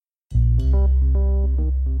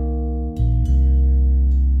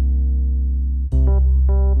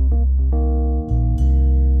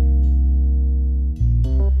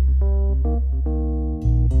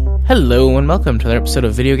Hello and welcome to another episode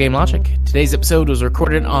of Video Game Logic. Today's episode was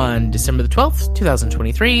recorded on December the 12th,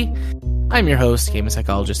 2023. I'm your host, Game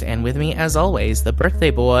Psychologist, and with me, as always, the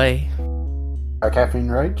birthday boy. Caffeine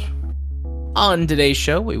Rage. On today's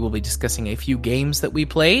show, we will be discussing a few games that we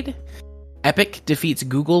played. Epic defeats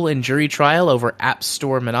Google in jury trial over App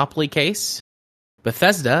Store monopoly case.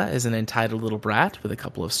 Bethesda is an entitled little brat with a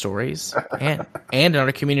couple of stories. and in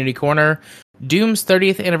our community corner, Doom's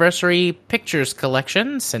 30th anniversary pictures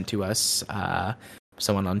collection sent to us,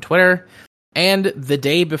 someone on Twitter, and The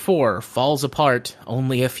Day Before falls apart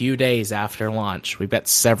only a few days after launch. We've got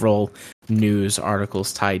several news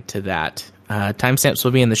articles tied to that. Timestamps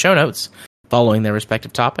will be in the show notes following their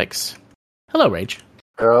respective topics. Hello, Rage.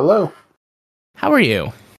 Hello. How are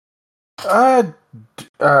you?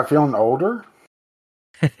 Feeling older?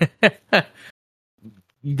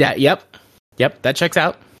 Yep, that checks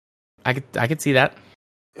out. I could see that.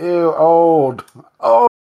 Ew, old. I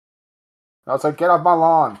was like, get off my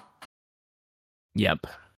lawn. Yep.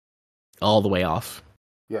 All the way off.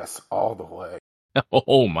 Yes, all the way.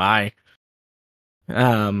 Oh my.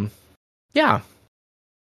 Yeah.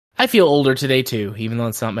 I feel older today too, even though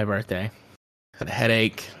it's not my birthday. Got a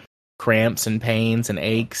headache, cramps and pains and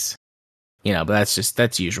aches. But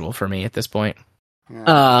that's usual for me at this point.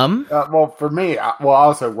 Yeah. Well, for me, I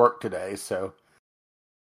also work today, so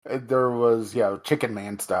there was, Chicken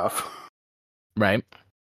Man stuff. Right.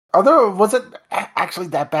 Although, was it actually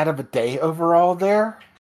that bad of a day overall there?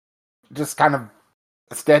 Just kind of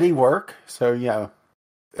steady work. So,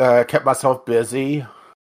 kept myself busy.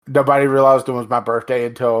 Nobody realized it was my birthday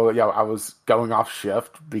until, I was going off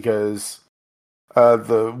shift because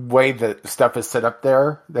the way that stuff is set up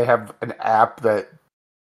there, they have an app that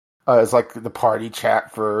is like the party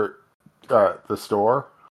chat for the store.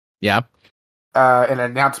 Yeah. And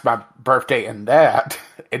announced my birthday in that,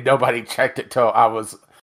 and nobody checked it till I was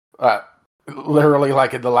literally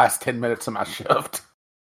like in the last 10 minutes of my shift.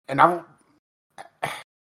 And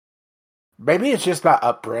maybe it's just my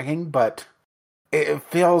upbringing, but it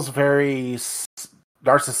feels very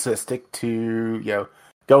narcissistic to,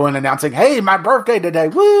 go in announcing, hey, my birthday today,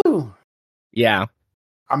 woo! Yeah.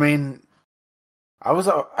 I mean,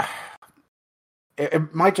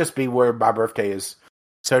 it might just be where my birthday is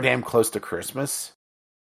so damn close to Christmas,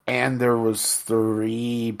 and there was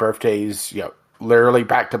 3 birthdays, literally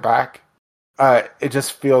back to back. It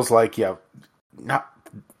just feels like, not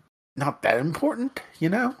that important,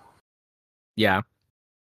 Yeah.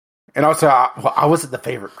 And also, I wasn't the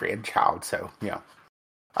favorite grandchild, so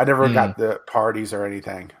I never got the parties or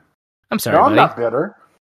anything. I'm sorry, no, buddy. I'm not bitter.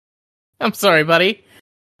 I'm sorry, buddy.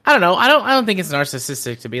 I don't know. I don't think it's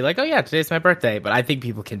narcissistic to be like, oh yeah, today's my birthday, but I think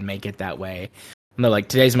people can make it that way. And they're like,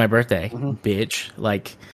 today's my birthday, bitch.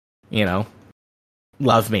 Like,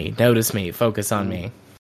 love me, notice me, focus on me.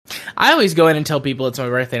 I always go in and tell people it's my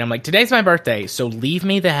birthday, and I'm like, today's my birthday, so leave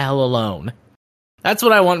me the hell alone. That's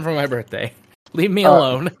what I want for my birthday. Leave me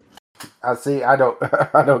alone. I see. I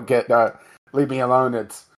don't get leave me alone.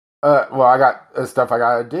 It's I got stuff I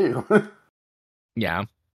gotta do. Yeah.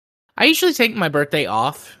 I usually take my birthday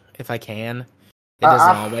off if I can. It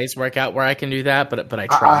doesn't always work out where I can do that, but I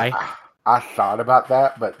try. I thought about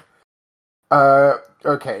that, but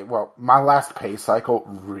okay. Well, my last pay cycle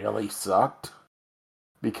really sucked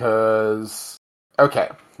because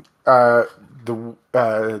the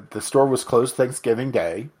store was closed Thanksgiving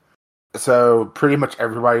Day, so pretty much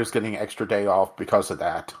everybody was getting an extra day off because of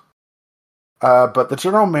that. But the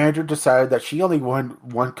general manager decided that she only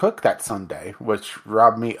wanted one cook that Sunday, which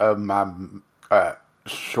robbed me of my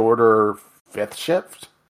shorter 5th shift.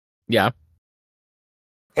 Yeah.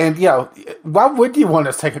 And, why would you want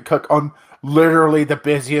to take a cook on literally the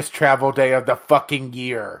busiest travel day of the fucking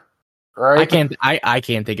year? Right? I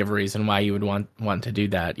can't think of a reason why you would want to do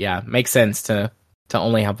that. Yeah, makes sense to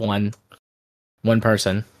only have one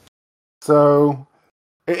person. So,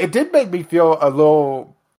 it did make me feel a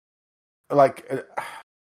little like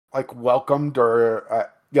welcomed, or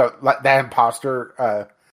like that imposter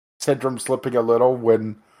syndrome slipping a little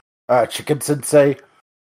when Chicken Sensei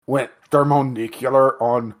went thermonuclear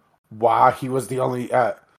on why he was the only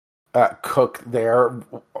cook there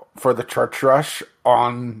for the church rush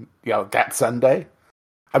on that Sunday.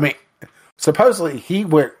 I mean, supposedly he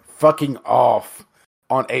went fucking off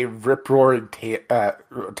on a rip-roaring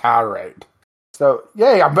tirade. So,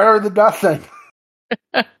 yay, I'm better than nothing.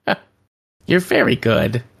 You're very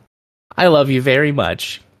good. I love you very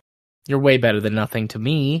much. You're way better than nothing to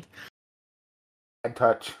me. Bad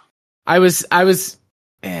touch.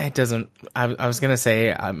 It doesn't. I was gonna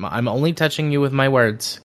say I'm only touching you with my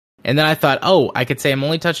words, and then I thought, oh, I could say I'm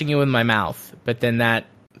only touching you with my mouth, but then that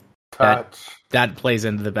plays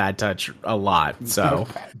into the bad touch a lot. So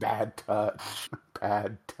bad touch,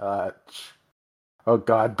 bad touch. Oh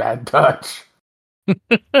God, bad touch.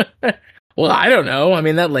 Well, I don't know. I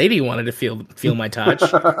mean, that lady wanted to feel my touch.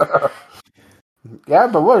 Yeah,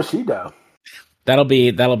 but what does she do? That'll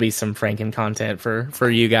be some Franken content for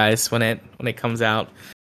you guys when it comes out.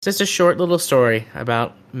 It's just a short little story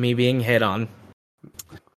about me being hit on.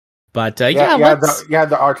 But the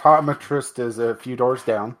optometrist is a few doors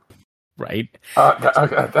down. Right.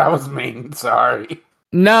 That was mean. Sorry.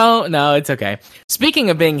 No, it's okay. Speaking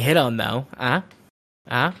of being hit on, though,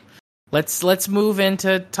 let's move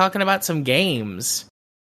into talking about some games.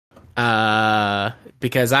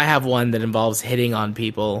 Because I have one that involves hitting on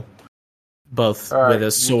people, both with a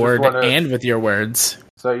sword and with your words.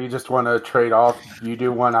 So you just want to trade off? You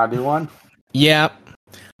do one, I do one. Yeah.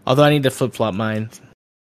 Although I need to flip flop mine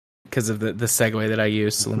because of the segue that I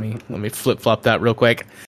use. So let me flip flop that real quick.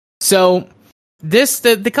 So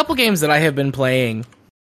the couple games that I have been playing,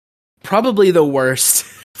 probably the worst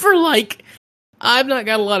for I've not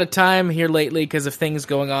got a lot of time here lately because of things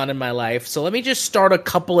going on in my life. So let me just start a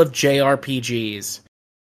couple of JRPGs.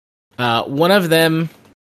 One of them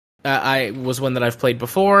I was one that I've played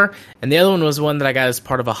before, and the other one was one that I got as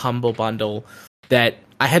part of a Humble Bundle that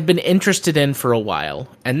I had been interested in for a while.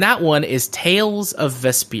 And that one is Tales of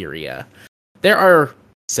Vesperia. There are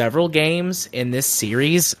several games in this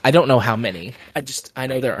series. I don't know how many. I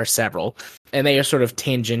know there are several. And they are sort of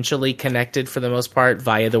tangentially connected for the most part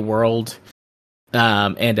via the world.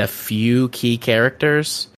 And a few key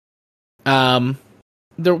characters. One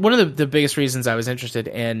of the biggest reasons I was interested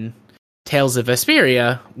in Tales of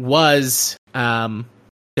Vesperia was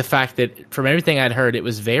the fact that from everything I'd heard, it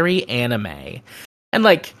was very anime. And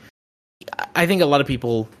I think a lot of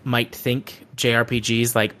people might think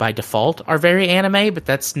JRPGs by default are very anime, but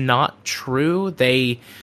that's not true.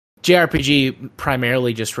 JRPG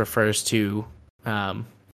primarily just refers to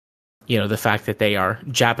the fact that they are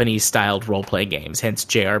Japanese-styled role-play games, hence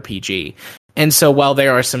JRPG. And so while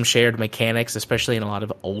there are some shared mechanics, especially in a lot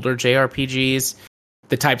of older JRPGs,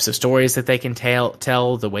 the types of stories that they can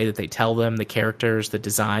tell, the way that they tell them, the characters, the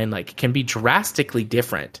design, can be drastically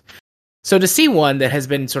different. So to see one that has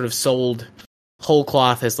been sort of sold whole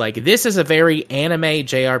cloth as this is a very anime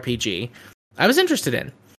JRPG, I was interested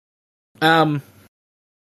in.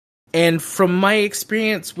 And from my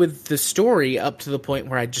experience with the story up to the point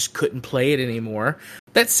where I just couldn't play it anymore,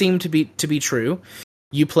 that seemed to be true.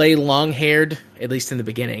 You play long-haired, at least in the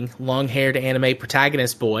beginning, long-haired anime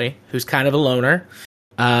protagonist boy who's kind of a loner,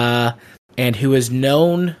 and who is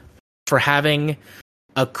known for having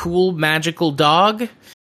a cool magical dog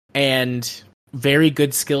and very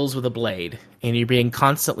good skills with a blade. And you're being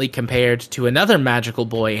constantly compared to another magical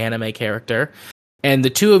boy anime character, and the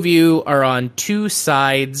two of you are on two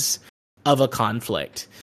sides of a conflict.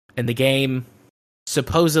 And the game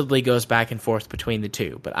supposedly goes back and forth between the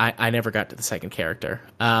two, but I never got to the second character.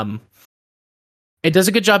 It does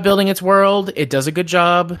a good job building its world. It does a good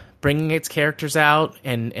job bringing its characters out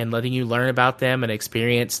and letting you learn about them and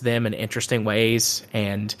experience them in interesting ways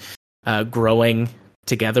and growing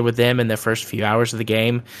together with them in the first few hours of the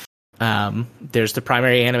game. There's the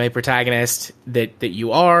primary anime protagonist that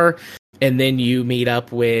you are, and then you meet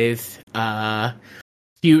up with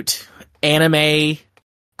cute anime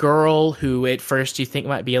girl who at first you think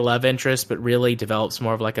might be a love interest, but really develops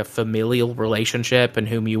more of a familial relationship and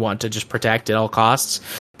whom you want to just protect at all costs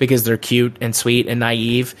because they're cute and sweet and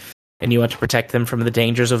naive, and you want to protect them from the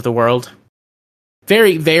dangers of the world.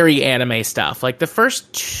 Very, very anime stuff. The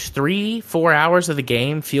first 3-4 hours of the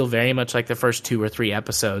game feel very much like the first 2 or 3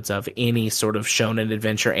 episodes of any sort of shonen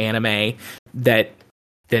adventure anime that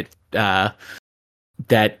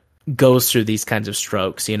goes through these kinds of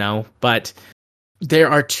strokes, But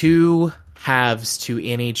there are two halves to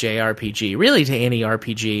any JRPG, really to any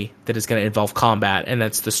RPG that is going to involve combat, and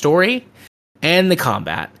that's the story and the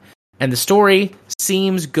combat. And the story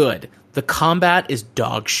seems good. The combat is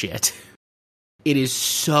dog shit. It is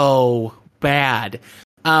so bad.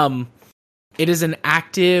 It is an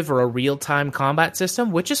active or a real-time combat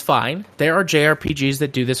system, which is fine. There are JRPGs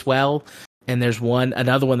that do this well, and there's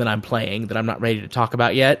another one that I'm playing that I'm not ready to talk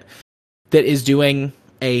about yet that is doing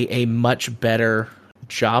a much better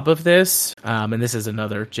job of this. And this is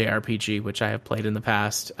another JRPG which I have played in the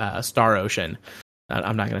past, Star Ocean.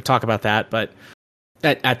 I'm not going to talk about that, but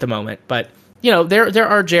at the moment. But there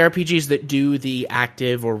are JRPGs that do the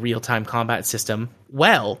active or real time combat system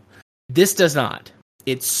well. This does not.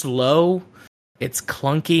 It's slow It's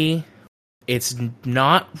clunky. It's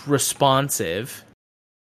not responsive.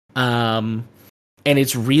 And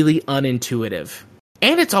it's really unintuitive.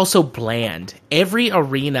 And it's also bland. Every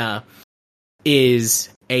arena is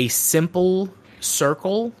a simple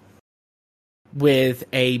circle with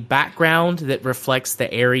a background that reflects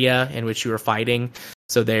the area in which you are fighting.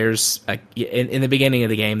 So there's in the beginning of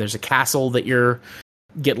the game, there's a castle that you're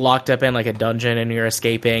get locked up in, like a dungeon, and you're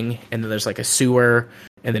escaping. And then there's like a sewer,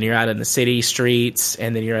 and then you're out in the city streets,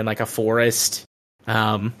 and then you're in like a forest.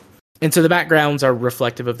 And so the backgrounds are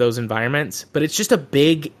reflective of those environments, but it's just a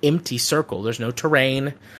big empty circle. There's no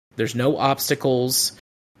terrain. There's no obstacles.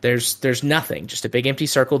 There's nothing. Just a big empty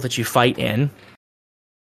circle that you fight in.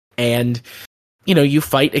 And, you know, you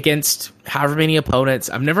fight against however many opponents.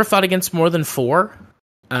 I've never fought against more than 4.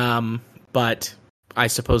 But I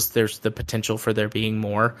suppose there's the potential for there being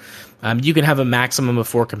more. You can have a maximum of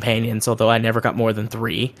 4 companions, although I never got more than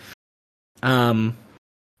 3.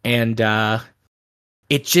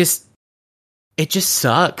 It just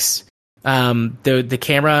sucks. The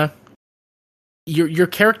camera, your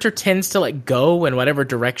character tends to like go in whatever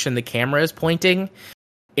direction the camera is pointing.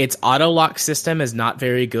 Its auto lock system is not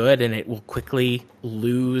very good, and it will quickly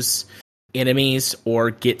lose enemies or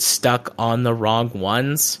get stuck on the wrong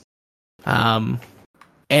ones. And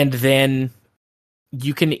then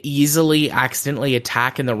you can easily accidentally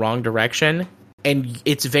attack in the wrong direction, and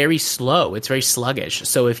it's very slow. It's very sluggish.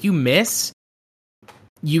 So if you miss,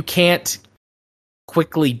 you can't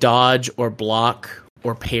quickly dodge or block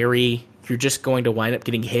or parry. You're just going to wind up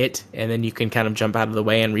getting hit, and then you can kind of jump out of the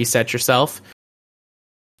way and reset yourself.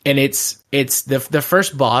 And it's the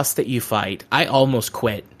first boss that you fight. I almost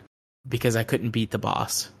quit because I couldn't beat the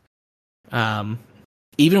boss.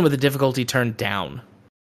 Even with the difficulty turned down,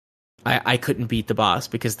 I couldn't beat the boss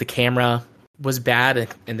because the camera was bad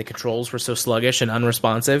and the controls were so sluggish and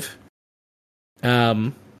unresponsive.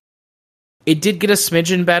 It did get a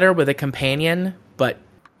smidgen better with a companion, but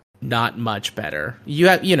not much better. You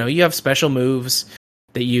have special moves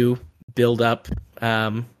that you build up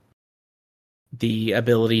the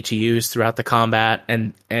ability to use throughout the combat,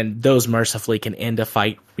 and those mercifully can end a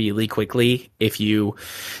fight really quickly if you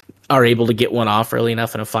are able to get one off early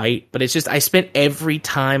enough in a fight. But it's just, I spent every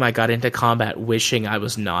time I got into combat wishing I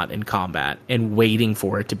was not in combat and waiting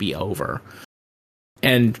for it to be over.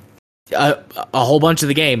 And a whole bunch of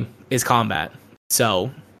the game is combat.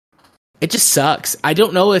 So it just sucks. I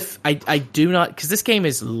don't know if I do not, because this game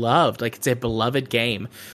is loved. Like, it's a beloved game.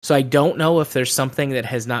 So I don't know if there's something that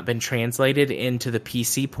has not been translated into the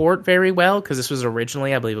PC port very well, because this was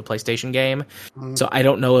originally, I believe, a PlayStation game. So I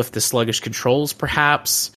don't know if the sluggish controls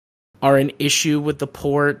perhaps are an issue with the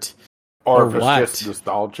port, or if it's just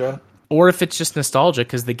nostalgia. Or if it's just nostalgia,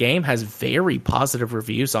 because the game has very positive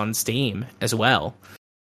reviews on Steam as well.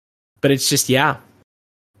 But it's just,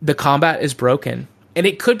 the combat is broken. And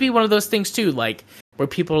it could be one of those things, too, like, where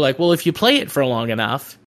people are like, well, if you play it for long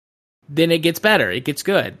enough, then it gets better, it gets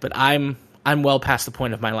good. But I'm well past the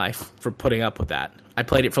point of my life for putting up with that. I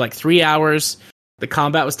played it for like 3 hours. The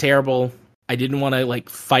combat was terrible. I didn't want to, like,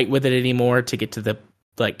 fight with it anymore to get to the,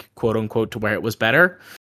 like, quote unquote, to where it was better.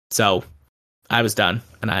 So I was done,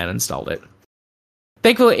 and I uninstalled it.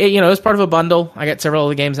 Thankfully, it was part of a bundle. I got several of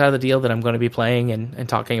the games out of the deal that I'm going to be playing and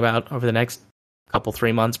talking about over the next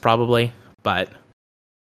 3 months, probably. But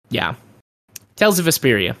yeah, Tales of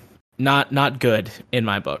Vesperia, not good in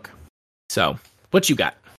my book. So, what you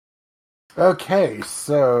got? Okay,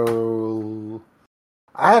 so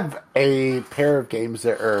I have a pair of games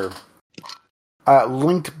that are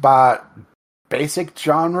linked by basic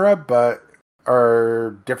genre, but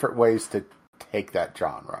are different ways to take that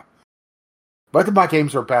genre. Both of my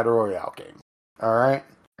games are Battle Royale games, alright?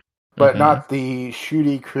 But not the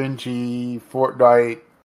shooty, cringy Fortnite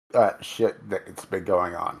shit that's been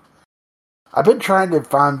going on. I've been trying to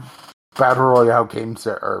find Battle Royale games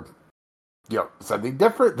that are, something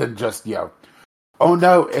different than just, oh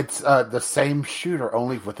no, it's the same shooter,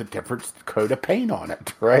 only with a different coat of paint on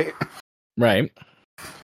it, right? Right.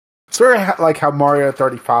 It's very like how Mario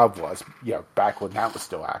 35 was, back when that was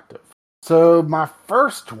still active. So my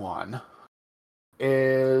first one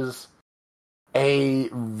is a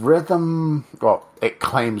rhythm, well, it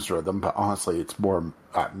claims rhythm, but honestly it's more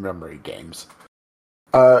memory games,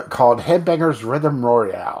 called Headbangers Rhythm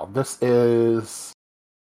Royale. This is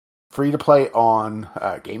free to play on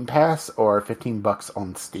Game Pass or $15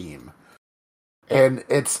 on Steam. And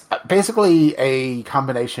it's basically a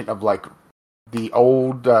combination of like the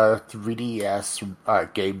old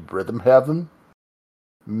 3DS game Rhythm Heaven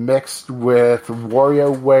mixed with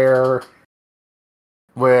WarioWare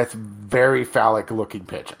with very phallic looking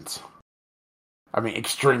pigeons. I mean,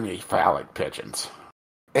 extremely phallic pigeons.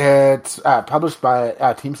 It's published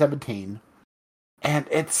by Team 17, and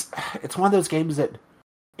it's one of those games that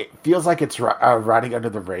it feels like it's riding under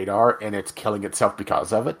the radar, and it's killing itself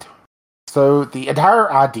because of it. So the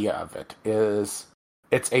entire idea of it is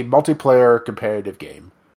it's a multiplayer competitive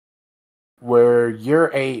game where you're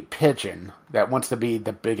a pigeon that wants to be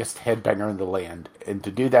the biggest headbanger in the land, and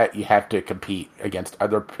to do that, you have to compete against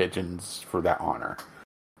other pigeons for that honor.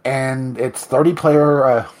 And it's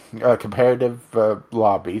 30-player competitive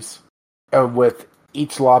lobbies, with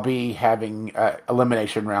each lobby having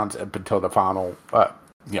elimination rounds up until the final,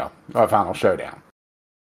 final showdown.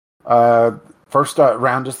 First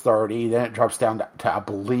round is 30, then it drops down to I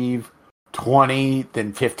believe 20,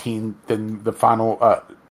 then 15, then the final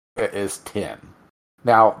is 10.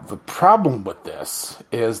 Now, the problem with this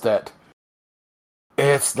is that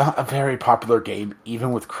it's not a very popular game,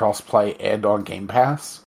 even with crossplay and on Game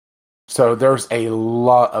Pass. So there's a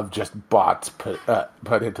lot of just bots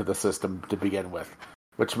put into the system to begin with,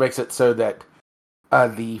 which makes it so that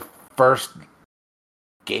the first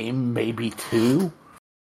game, maybe two,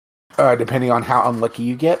 depending on how unlucky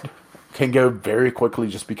you get, can go very quickly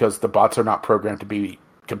just because the bots are not programmed to be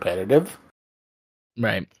competitive.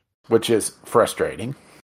 Right. Which is frustrating.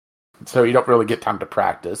 So you don't really get time to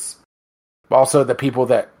practice. Also, the people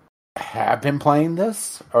that have been playing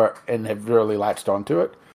this and have really latched onto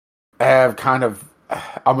it have kind of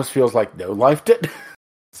almost feels like no-lifed it.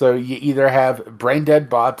 So you either have brain-dead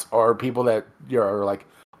bots or people that are like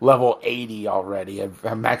level 80 already have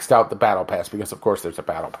maxed out the battle pass, because of course there's a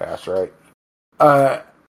battle pass, right?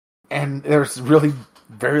 And there's really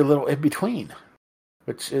very little in between,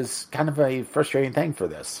 which is kind of a frustrating thing for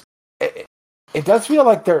this. It does feel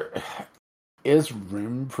like there is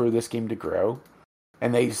room for this game to grow,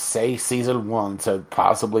 and they say season 1, so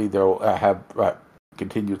possibly they'll have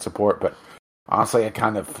continued support, but honestly, I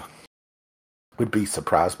kind of would be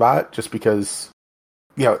surprised by it, just because,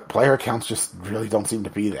 player counts just really don't seem to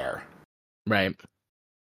be there. Right.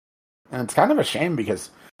 And it's kind of a shame, because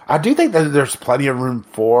I do think that there's plenty of room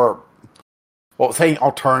for, saying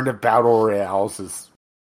alternative battle royales is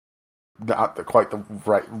not quite the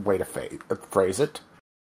right way to phrase it,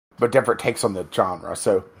 but different takes on the genre.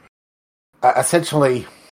 So, essentially,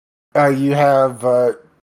 you have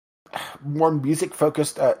more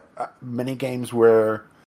music-focused mini-games where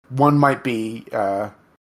one might be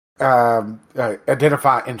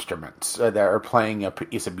identify instruments that are playing a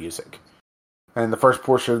piece of music. And the first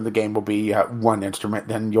portion of the game will be one instrument,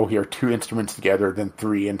 then you'll hear 2 instruments together, then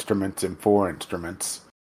 3 instruments, and 4 instruments.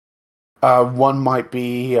 One might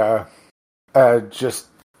be just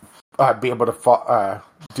be able to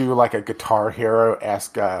do like a Guitar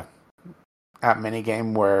Hero-esque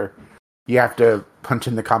minigame where you have to punch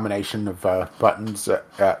in the combination of buttons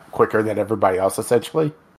quicker than everybody else,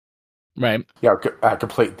 essentially. Right.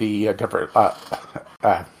 Complete the different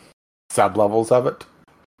sub-levels of it.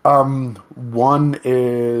 One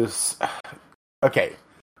is... Okay,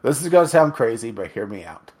 this is going to sound crazy, but hear me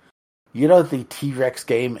out. You know the T-Rex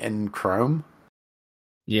game in Chrome?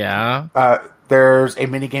 Yeah. There's a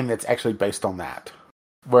minigame that's actually based on that,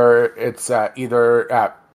 where it's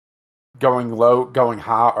either going low, going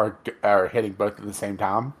high, or hitting both at the same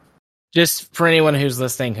time. Just for anyone who's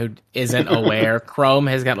listening who isn't aware, Chrome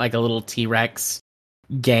has got like a little T-Rex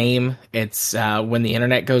game. It's when the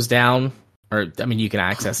internet goes down, you can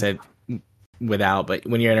access it without, but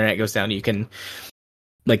when your internet goes down, you can,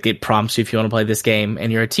 like, it prompts you if you want to play this game,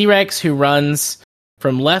 and you're a T-Rex who runs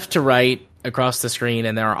from left to right across the screen,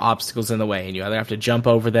 and there are obstacles in the way, and you either have to jump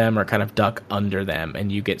over them or kind of duck under them,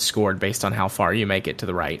 and you get scored based on how far you make it to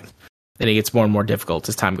the right. And it gets more and more difficult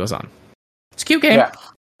as time goes on. It's a cute game.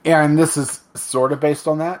 Yeah, and this is sort of based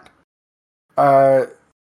on that.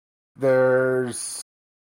 There's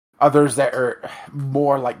others that are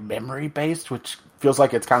more like memory-based, which feels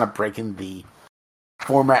like it's kind of breaking the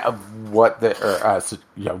format of what they're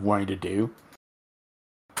wanting to do.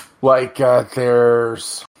 Like,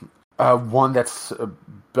 there's one that's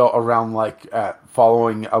built around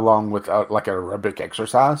following along with like an aerobic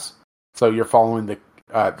exercise. So you're following the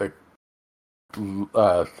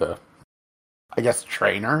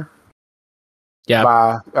trainer. Yeah.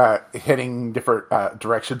 By hitting different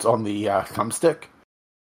directions on the thumbstick,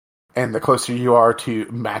 and the closer you are to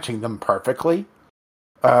matching them perfectly,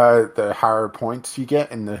 the higher points you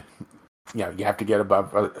get, and you have to get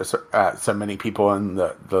above so many people in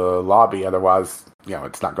the lobby, otherwise,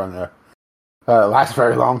 it's not going to last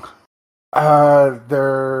very long.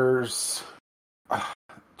 There's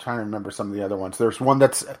trying to remember some of the other ones. There's one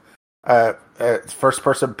that's first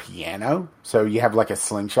person piano, so you have like a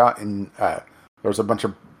slingshot, and there's a bunch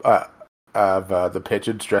of of the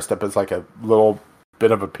pigeons dressed up as like a little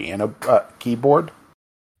bit of a piano keyboard.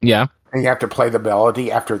 Yeah. And you have to play the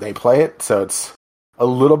melody after they play it, so it's a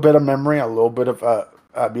little bit of memory, a little bit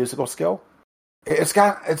of musical skill. It's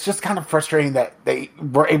just kind of frustrating that they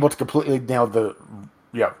were able to completely nail the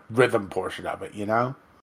rhythm portion of it,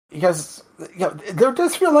 because there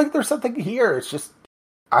does feel like there's something here. It's just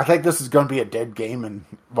I think this is going to be a dead game, and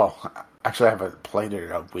well, actually, I haven't played it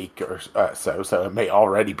in a week or so it may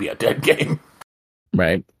already be a dead game.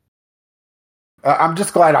 Right. I'm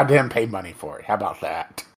just glad I didn't pay money for it. How about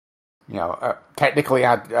that? Technically,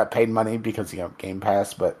 I paid money because Game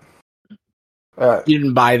Pass, but you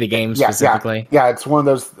didn't buy the game specifically. Yeah, it's one of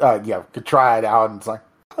those. Could try it out, and it's like,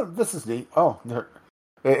 oh, this is neat. Oh,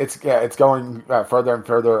 it's going further and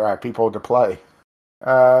further people to play.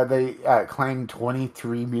 They claimed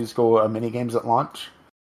 23 musical mini games at launch,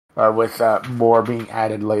 with more being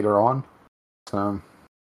added later on. So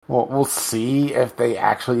we'll see if they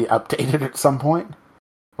actually update it at some point,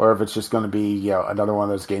 or if it's just going to be another one of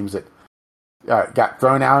those games that got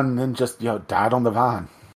thrown out and then just died on the vine.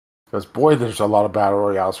 Because boy, there's a lot of battle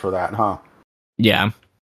royales for that, huh? Yeah,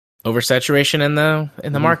 oversaturation in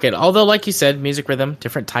the market. Although, like you said, music rhythm,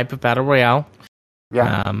 different type of battle royale.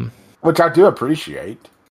 Yeah, which I do appreciate.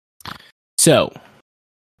 So,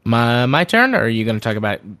 my turn, or are you going to talk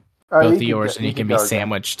about both of yours and you can be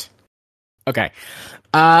sandwiched? Okay.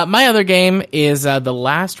 My other game is The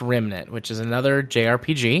Last Remnant, which is another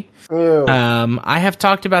JRPG. I have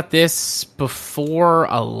talked about this before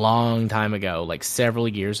a long time ago, like several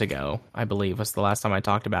years ago, I believe was the last time I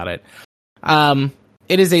talked about it.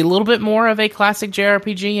 It is a little bit more of a classic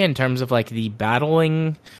JRPG in terms of like the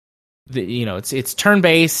battling. It's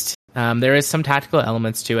turn-based. There is some tactical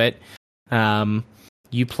elements to it.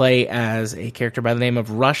 You play as a character by the name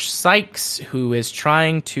of Rush Sykes, who is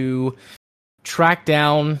trying to track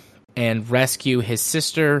down and rescue his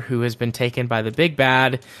sister, who has been taken by the big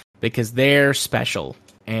bad because they're special.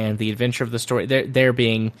 And the adventure of the story, they're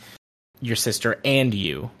being your sister and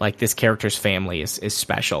you, like this character's family is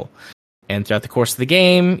special. And throughout the course of the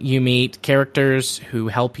game, you meet characters who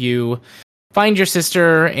help you find your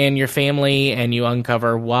sister and your family, and you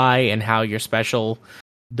uncover why and how you're special.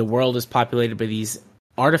 The world is populated by these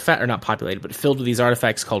artifacts, or not populated, but filled with these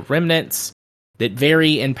artifacts called remnants that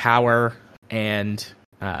vary in power and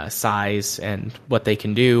size and what they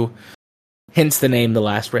can do. Hence the name The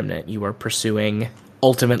Last Remnant. You are pursuing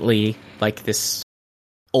ultimately like this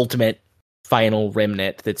ultimate final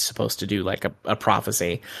remnant that's supposed to do like a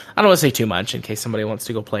prophecy. I don't want to say too much in case somebody wants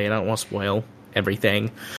to go play it. I don't want to spoil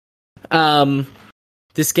everything.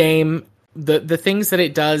 This game, the things that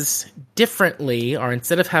it does differently are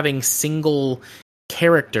instead of having single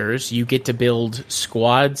characters, you get to build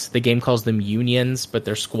squads. The game calls them unions, but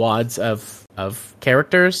they're squads of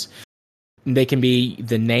characters. They can be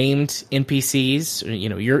the named NPCs,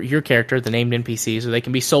 your character, the named NPCs, or they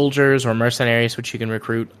can be soldiers or mercenaries, which you can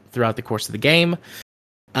recruit throughout the course of the game.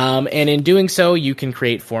 And in doing so, you can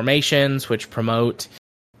create formations, which promote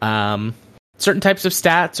certain types of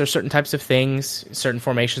stats or certain types of things. Certain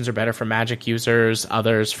formations are better for magic users,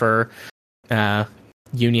 others for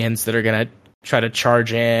unions that are going to try to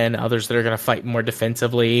charge in, others that are going to fight more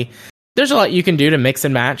defensively. There's a lot you can do to mix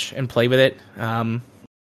and match and play with it.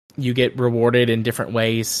 You get rewarded in different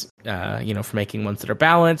ways, for making ones that are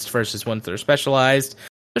balanced versus ones that are specialized.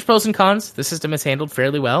 There's pros and cons. The system is handled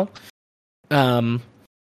fairly well.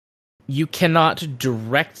 You cannot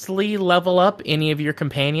directly level up any of your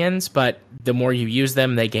companions, but the more you use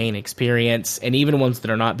them, they gain experience. And even ones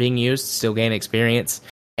that are not being used still gain experience.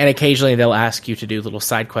 And occasionally they'll ask you to do little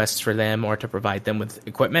side quests for them or to provide them with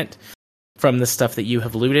equipment from the stuff that you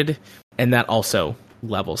have looted. And that also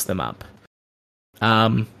levels them up.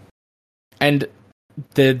 And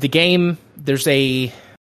the game,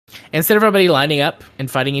 instead of everybody lining up and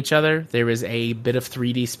fighting each other, there is a bit of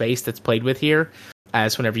 3D space that's played with here.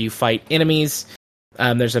 As whenever you fight enemies,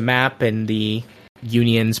 there's a map and the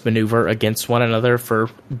unions maneuver against one another for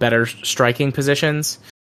better striking positions.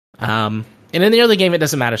 And in the early game, it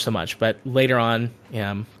doesn't matter so much, but later on,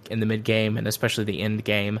 in the mid game and especially the end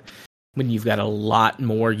game, when you've got a lot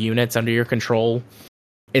more units under your control,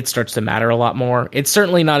 it starts to matter a lot more. It's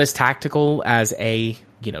certainly not as tactical as a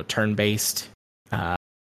turn-based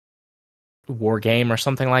war game or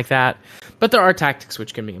something like that, but there are tactics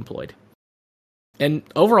which can be employed. And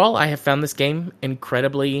overall, I have found this game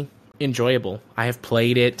incredibly enjoyable. I have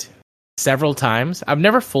played it several times. I've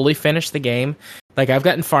never fully finished the game. Like, I've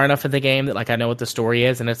gotten far enough in the game that I know what the story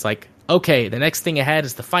is, and it's like, okay, the next thing ahead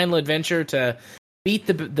is the final adventure to beat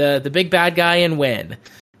the big bad guy and win.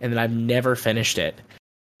 And then I've never finished it.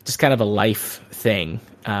 just kind of a life thing.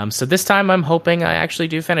 So this time I'm hoping I actually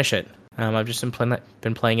do finish it. I've just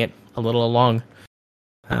been playing it a little along.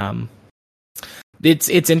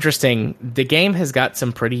 It's interesting. The game has got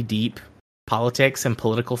some pretty deep politics and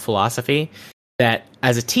political philosophy that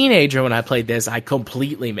as a teenager when I played this, I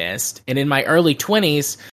completely missed. And in my early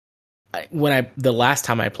 20s, the last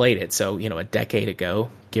time I played it, so, a decade ago,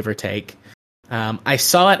 give or take, I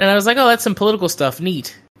saw it and I was like, oh, that's some political stuff,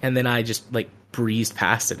 neat. And then I just breezed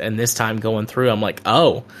past it. And this time going through, I'm like,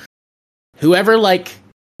 oh, whoever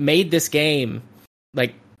made this game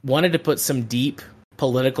wanted to put some deep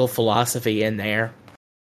political philosophy in there.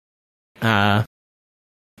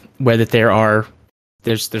 Where that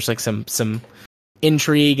there's some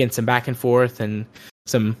intrigue and some back and forth and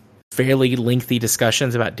some fairly lengthy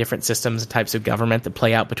discussions about different systems and types of government that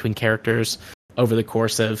play out between characters over the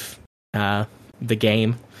course of the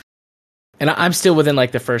game. And I'm still within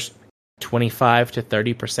the first 25 to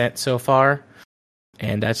 30% so far.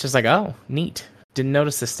 And that's just oh, neat. Didn't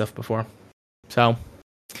notice this stuff before. So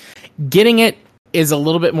getting it is a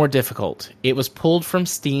little bit more difficult. It was pulled from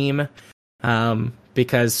Steam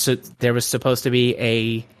because there was supposed to be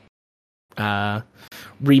a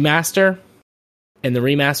remaster, and the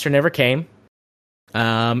remaster never came.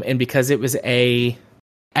 And because it was an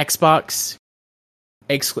Xbox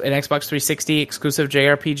 360 exclusive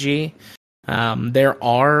JRPG, there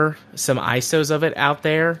are some ISOs of it out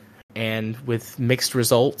there, and with mixed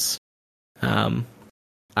results.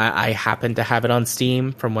 I happen to have it on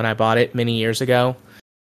Steam from when I bought it many years ago.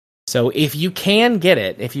 So if you can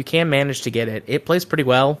manage to get it, it plays pretty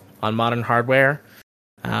well on modern hardware.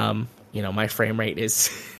 My frame rate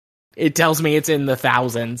it tells me it's in the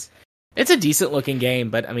thousands. It's a decent looking game,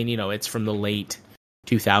 but it's from the late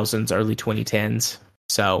 2000s, early 2010s.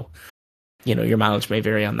 So, your mileage may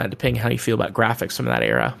vary on that depending on how you feel about graphics from that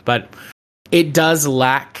era. But it does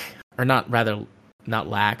lack, or not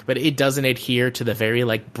lack, but it doesn't adhere to the very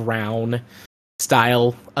brown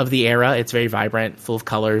style of the era. It's very vibrant, full of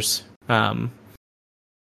colors, and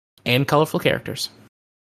colorful characters.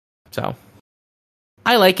 So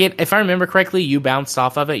I like it. If I remember correctly, you bounced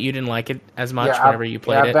off of it. You didn't like it as much whenever you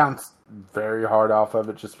played it. I bounced very hard off of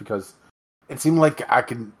it just because it seemed like I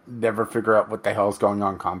could never figure out what the hell's going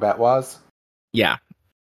on combat-wise. Yeah,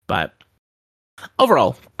 but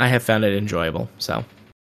overall, I have found it enjoyable. So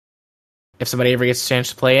if somebody ever gets a chance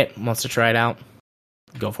to play it, wants to try it out,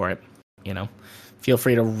 go for it. Feel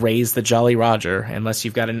free to raise the Jolly Roger, unless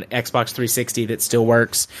you've got an Xbox 360 that still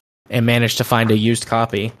works and managed to find a used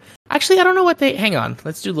copy. Actually, I don't know hang on,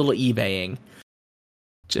 let's do a little eBaying.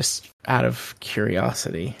 Just out of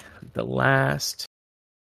curiosity. The Last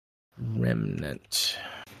Remnant.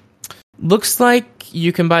 Looks like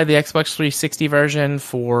you can buy the Xbox 360 version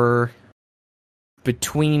for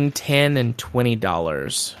between $10 and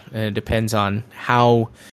 $20. And it depends on how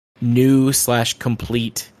new /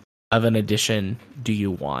 complete of an edition do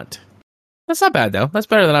you want. That's not bad, though. That's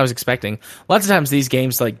better than I was expecting. Lots of times these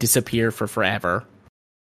games disappear for forever.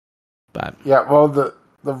 But yeah, well, the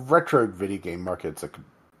retro video game market's a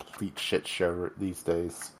complete shit show these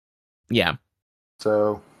days. Yeah.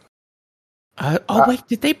 So wait,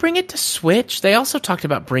 did they bring it to Switch? They also talked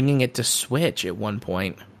about bringing it to Switch at one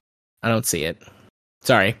point. I don't see it.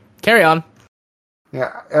 Sorry. Carry on.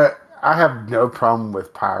 Yeah, I have no problem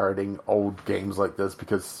with pirating old games like this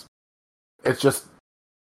because it's just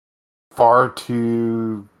far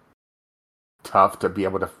too tough to be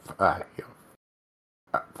able to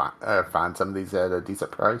find some of these at a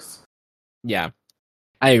decent price. Yeah,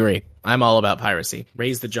 I agree. I'm all about piracy.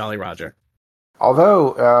 Raise the Jolly Roger.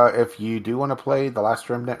 Although, if you do want to play The Last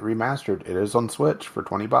Remnant Remastered, it is on Switch for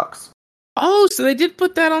 $20. Oh, so they did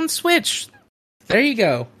put that on Switch. There you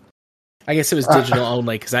go. I guess it was digital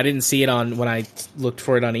only, because I didn't see it when I looked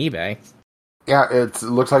for it on eBay. Yeah, it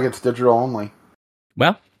looks like it's digital only.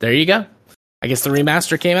 Well, there you go. I guess the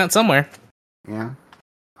remaster came out somewhere. Yeah.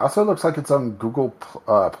 Also looks like it's on Google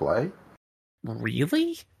Play.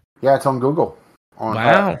 Really? Yeah, it's on Google.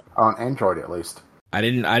 Wow. On Android, at least. I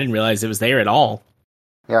didn't realize it was there at all.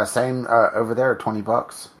 Yeah, same over there,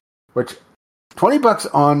 $20. Which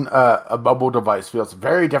 $20 on a mobile device feels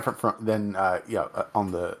very different than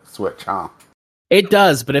on the Switch, huh? It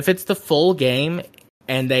does, but if it's the full game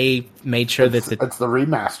and they made sure it's the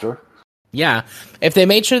remaster. Yeah, if they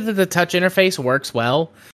made sure that the touch interface works well,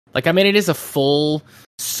 it is a full,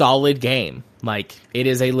 solid game. It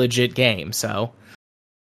is a legit game. So,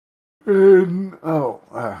 there's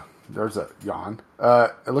a yawn.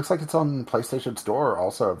 It looks like it's on PlayStation Store,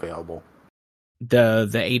 also available. The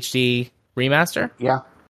HD remaster? Yeah.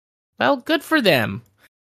 Well, good for them.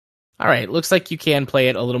 All right, looks like you can play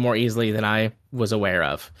it a little more easily than I was aware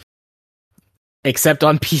of. Except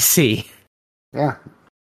on PC. Yeah.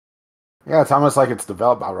 Yeah, it's almost like it's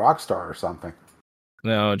developed by Rockstar or something.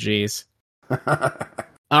 Oh, jeez.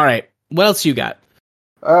 All right, what else you got?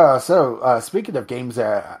 Speaking of games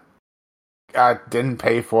that I didn't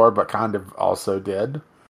pay for, but kind of also did,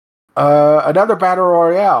 another battle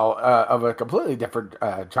royale of a completely different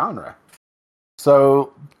genre.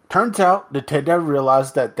 So, turns out Nintendo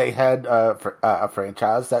realized that they had a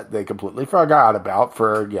franchise that they completely forgot about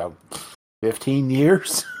for 15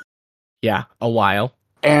 years. Yeah, a while.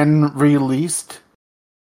 And released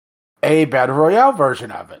a battle royale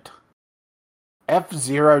version of it.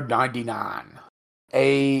 F-Zero 99.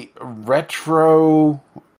 A retro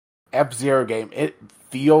F-Zero game. It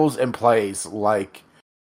feels and plays like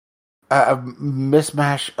a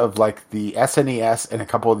mismatch of like the SNES and a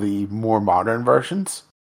couple of the more modern versions.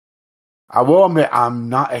 I will admit I'm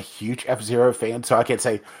not a huge F-Zero fan, so I can't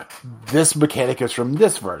say this mechanic is from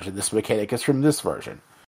this version, this mechanic is from this version.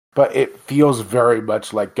 But it feels very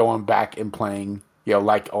much like going back and playing,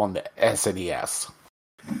 like on the SNES.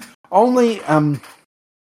 Only,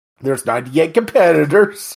 there's 98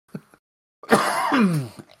 competitors.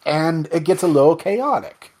 And it gets a little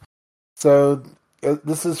chaotic. So,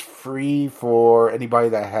 this is free for anybody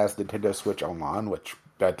that has Nintendo Switch Online, which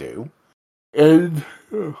I do. And,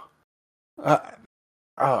 why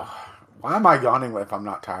am I yawning if I'm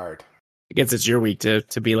not tired? I guess it's your week to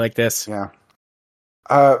be like this. Yeah.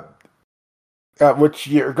 Which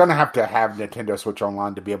you're going to have Nintendo Switch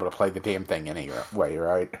Online to be able to play the damn thing anyway,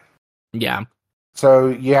 right? Yeah. So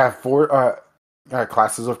you have 4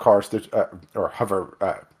 classes of cars or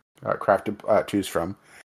hovercraft to choose from.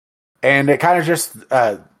 And it kind of just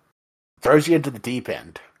throws you into the deep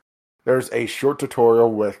end. There's a short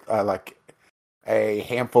tutorial with like a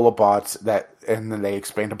handful of bots and then they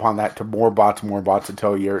expand upon that to more bots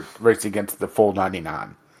until you're racing against the full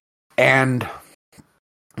 99. And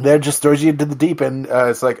that just throws you into the deep end.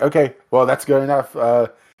 It's like, okay, well, that's good enough.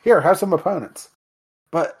 Here, have some opponents.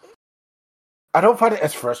 But I don't find it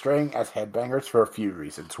as frustrating as Headbangers for a few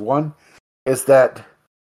reasons. One is that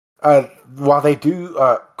while they do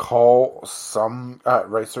call some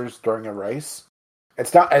racers during a race,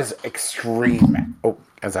 it's not as extreme. Oh,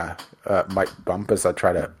 as I might bump as I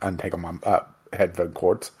try to untangle my headphone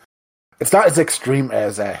cords. It's not as extreme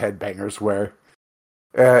as Headbangers, where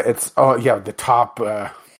it's the top.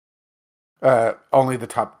 Only the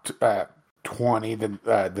top 20,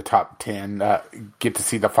 the top 10 get to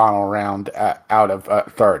see the final round out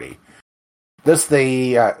of 30.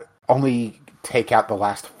 They only take out the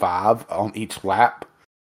last 5 on each lap.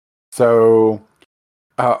 So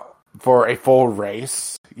for a full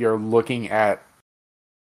race, you're looking at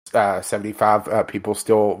 75 people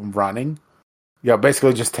still running.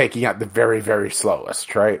 Basically just taking out the very, very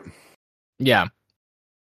slowest, right? Yeah.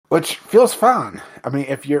 Which feels fun. I mean,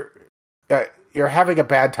 if you're having a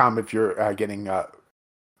bad time if you're getting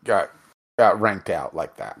ranked out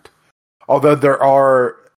like that. Although there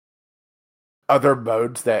are other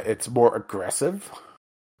modes that it's more aggressive,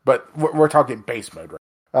 but we're talking base mode.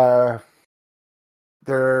 Right?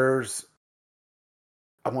 There's,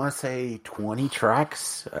 I want to say, 20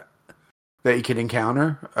 tracks that you can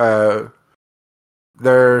encounter.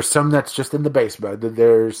 There's some that's just in the base mode.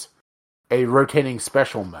 There's a rotating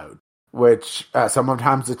special mode, which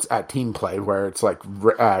sometimes it's team play, where it's like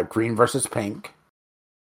green versus pink.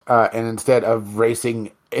 And instead of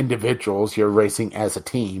racing individuals, you're racing as a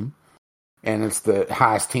team. And it's the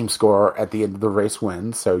highest team score at the end of the race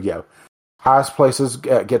wins. So, highest places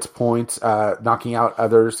gets points. Knocking out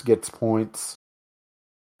others gets points.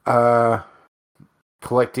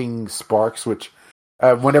 Collecting sparks, which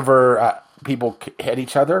whenever people hit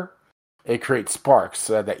each other, it creates sparks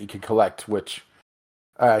that you can collect, which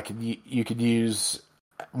you could use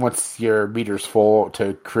once your meter's full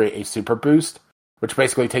to create a super boost, which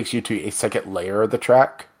basically takes you to a second layer of the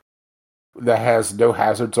track that has no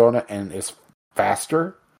hazards on it and is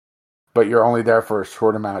faster, but you're only there for a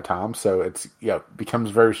short amount of time. So it's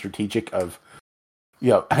becomes very strategic of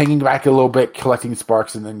hanging back a little bit, collecting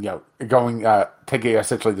sparks, and then going taking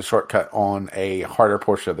essentially the shortcut on a harder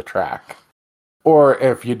portion of the track. Or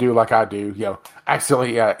if you do like I do,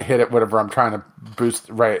 accidentally hit it whenever I'm trying to boost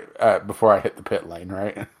right before I hit the pit lane,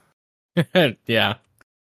 right? Yeah.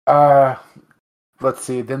 Let's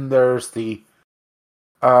see. Then there's the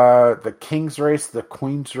King's Race, the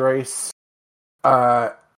Queen's Race,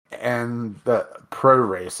 and the Pro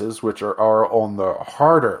Races, which are on the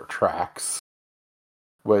harder tracks,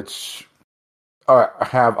 which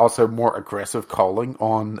have also more aggressive calling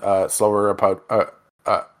on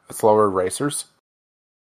slower racers.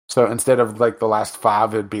 So instead of like the last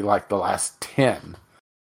 5, it'd be like the last 10.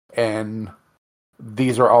 And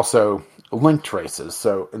these are also linked races.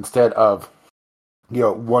 So instead of,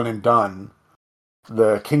 one and done,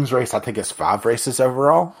 the King's race, I think, is 5 races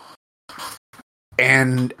overall.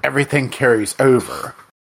 And everything carries over.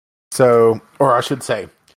 So, or I should say,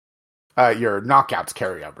 your knockouts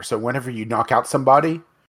carry over. So whenever you knock out somebody,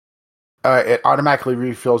 it automatically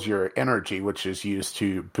refills your energy, which is used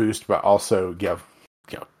to boost, but also give,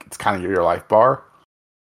 it's kind of your life bar.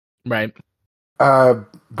 Right. But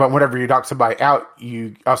whenever you knock somebody out,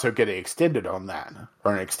 you also get an extended on that,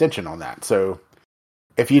 or an extension on that. So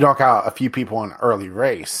if you knock out a few people in an early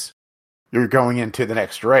race, you're going into the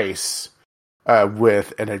next race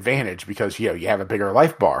with an advantage because, you have a bigger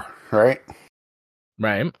life bar, right?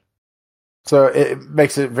 Right. So it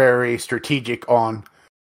makes it very strategic on,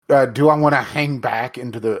 do I want to hang back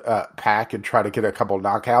into the pack and try to get a couple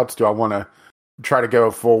knockouts? Do I want to try to go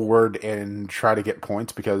forward and try to get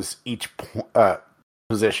points because each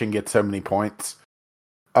position gets so many points?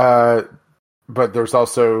 But there's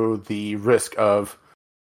also the risk of,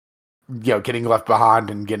 getting left behind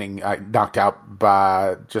and getting knocked out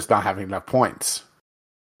by just not having enough points,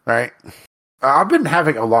 right? I've been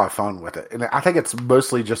having a lot of fun with it, and I think it's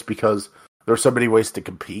mostly just because there's so many ways to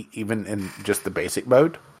compete, even in just the basic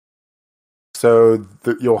mode. So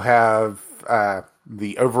you'll have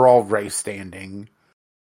the overall race standing,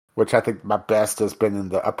 which I think my best has been in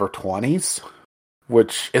the upper 20s,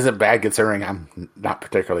 which isn't bad considering I'm not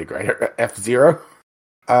particularly great at F-Zero.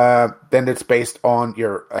 Then it's based on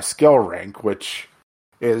your skill rank, which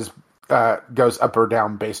is goes up or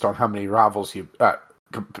down based on how many rivals you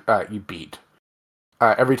beat.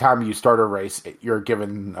 Every time you start a race, you're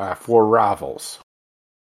given 4 rivals,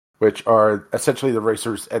 which are essentially the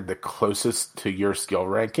racers at the closest to your skill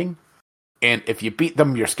ranking. And if you beat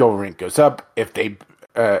them, your skill rank goes up. If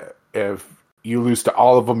you lose to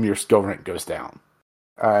all of them, your skill rank goes down.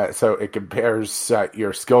 So it compares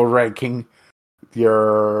your skill ranking,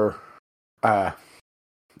 your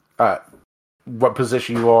what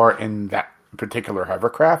position you are in that particular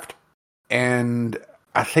hovercraft, and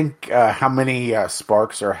I think how many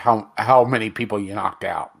sparks or how many people you knocked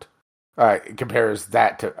out. It compares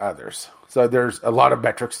that to others. So there's a lot of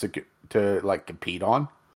metrics to like compete on.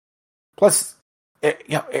 Plus,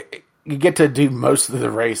 you get to do most of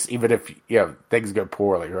the race, even if things go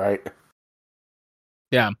poorly, right?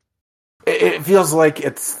 Yeah. It feels like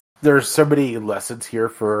there's so many lessons here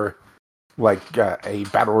for like a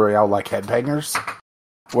battle royale like Headbangers,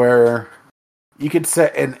 where you could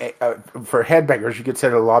set for Headbangers you could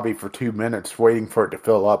set a lobby for 2 minutes waiting for it to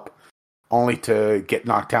fill up, only to get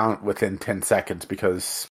knocked down within 10 seconds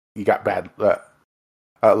because you got bad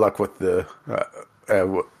luck with the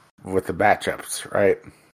matchups, right?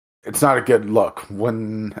 It's not a good look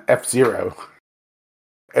when F-Zero,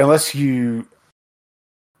 unless you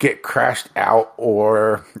get crashed out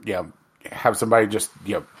or have somebody just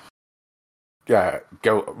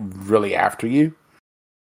go really after you.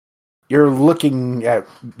 You're looking at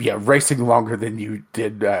racing longer than you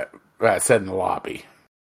did set in the lobby,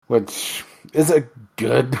 which is a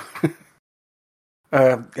good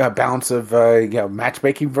balance of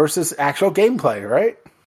matchmaking versus actual gameplay, right?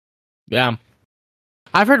 Yeah.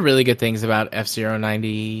 I've heard really good things about F-Zero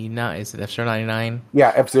 99. Is it F-Zero 99?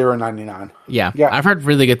 Yeah, F-Zero 99. Yeah, I've heard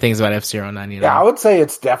really good things about F-Zero 99. Yeah, I would say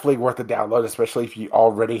it's definitely worth a download, especially if you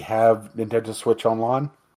already have Nintendo Switch Online.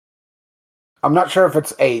 I'm not sure if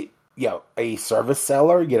it's a service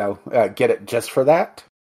seller, get it just for that,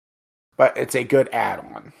 but it's a good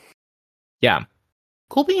add-on. Yeah,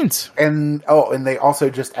 cool beans. And they also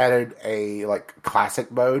just added a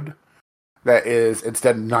classic mode that is,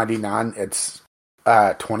 instead of 99, it's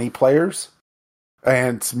 20 players,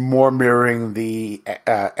 and it's more mirroring the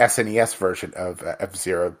SNES version of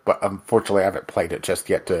F-Zero, but unfortunately I haven't played it just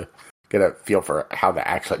yet to get a feel for how that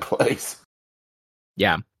actually plays.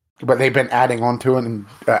 Yeah. But they've been adding on to it and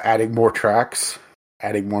adding more tracks,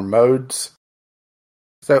 adding more modes.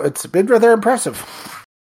 So it's been rather impressive.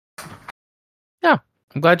 Yeah,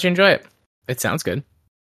 I'm glad you enjoy it. It sounds good.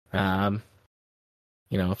 If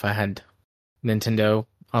I had Nintendo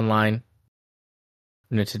Online,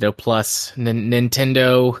 Nintendo Plus,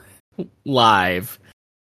 Nintendo Live,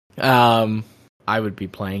 I would be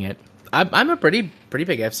playing it. I'm a pretty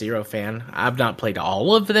big F-Zero fan. I've not played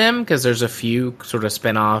all of them because there's a few sort of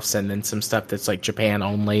spin-offs and then some stuff that's like Japan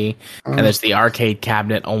only. And there's the arcade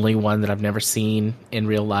cabinet only one that I've never seen in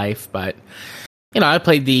real life. But, I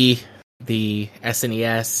played the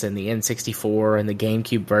SNES and the N64 and the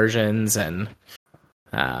GameCube versions and,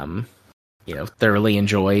 thoroughly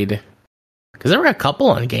enjoyed. Because there were a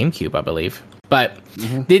couple on GameCube, I believe. But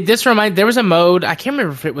there was a mode, I can't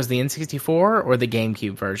remember if it was the N64 or the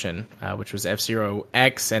GameCube version, which was F-Zero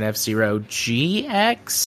X and F-Zero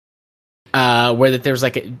GX, where there was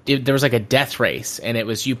like a death race, and it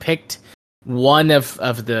was you picked one of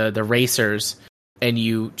the racers, and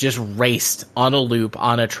you just raced on a loop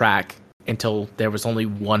on a track until there was only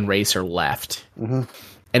one racer left. And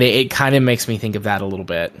it kind of makes me think of that a little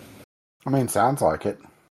bit. I mean, sounds like it.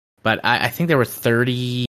 But I think there were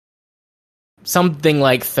 30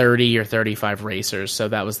 or 35 racers, so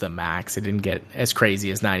that was the max. It didn't get as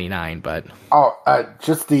crazy as 99, but...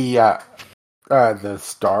 Just the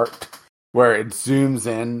start, where it zooms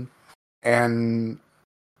in, and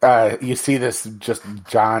you see this just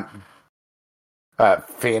giant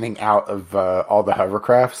fanning out of all the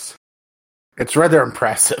hovercrafts. It's rather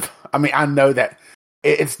impressive. I mean, I know that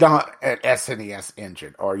it's not an SNES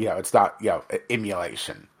engine, or, it's not,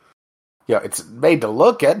 emulation. It's made to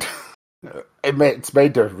look at. It's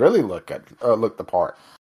made to really look the part.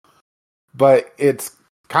 But it's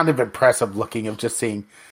kind of impressive looking of just seeing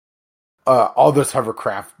all this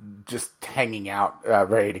hovercraft just hanging out,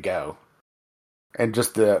 ready to go. And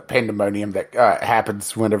just the pandemonium that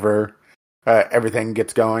happens whenever everything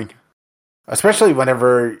gets going. Especially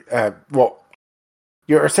whenever,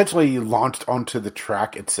 you're essentially launched onto the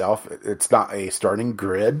track itself. It's not a starting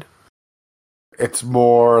grid. It's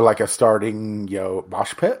more like a starting,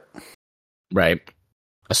 mosh pit. Right.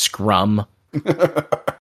 A scrum.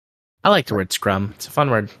 I like the word scrum. It's a fun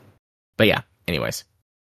word. But yeah, anyways.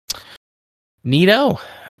 Neato.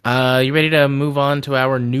 You ready to move on to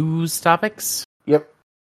our news topics? Yep.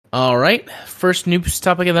 All right. First news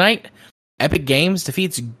topic of the night. Epic Games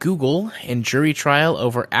defeats Google in jury trial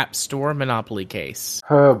over App Store monopoly case.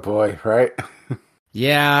 Oh boy, right?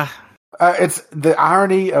 Yeah. It's the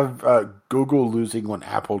irony of Google losing when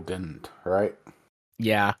Apple didn't, right?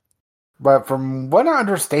 Yeah. But from what I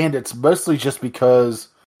understand, it's mostly just because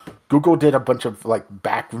Google did a bunch of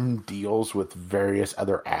backroom deals with various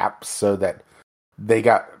other apps so that they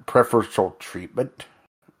got preferential treatment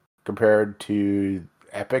compared to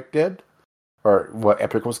Epic did, or what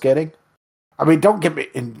Epic was getting. I mean, don't get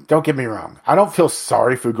me wrong. I don't feel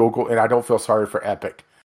sorry for Google, and I don't feel sorry for Epic.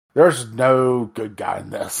 There's no good guy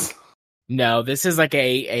in this. No, this is like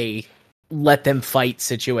a let them fight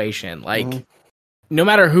situation. No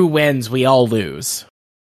matter who wins, we all lose.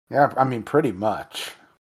 Yeah, I mean, pretty much.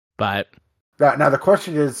 But now the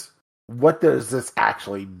question is, what does this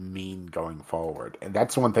actually mean going forward? And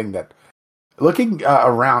that's one thing that, looking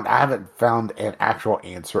around, I haven't found an actual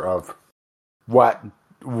answer of what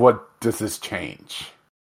does this change?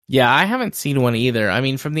 Yeah, I haven't seen one either. I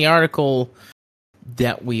mean, from the article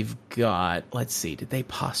that we've got, let's see, did they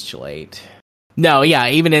postulate? No, yeah,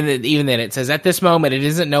 even then it says, at this moment, it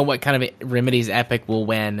isn't known what kind of remedies Epic will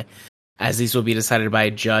win, as these will be decided by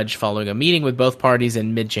a judge following a meeting with both parties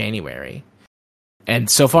in mid-January. And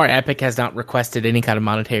so far, Epic has not requested any kind of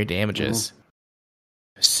monetary damages.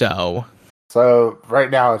 So right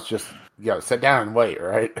now, it's just, sit down and wait,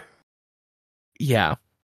 right? Yeah.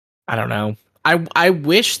 I don't know. I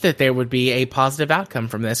wish that there would be a positive outcome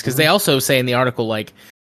from this, because they also say in the article,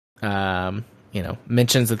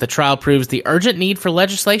 mentions that the trial proves the urgent need for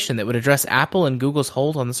legislation that would address Apple and Google's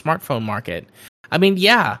hold on the smartphone market. I mean,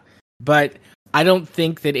 yeah, but I don't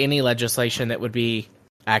think that any legislation that would be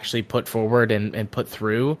actually put forward and put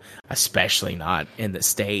through, especially not in the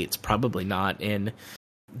States, probably not in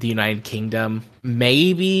the United Kingdom,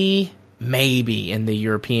 maybe in the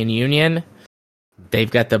European Union,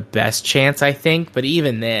 they've got the best chance, I think. But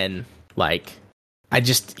even then,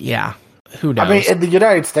 who knows? I mean, in the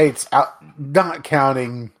United States, not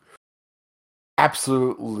counting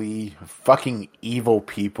absolutely fucking evil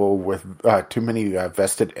people with too many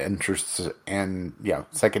vested interests and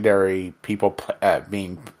secondary people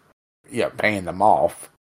paying them off.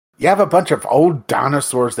 You have a bunch of old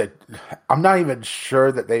dinosaurs that I'm not even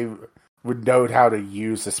sure that they would know how to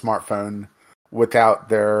use a smartphone without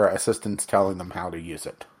their assistants telling them how to use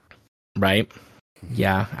it. Right.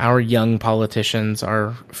 Yeah, our young politicians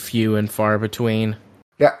are few and far between.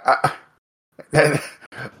 Yeah.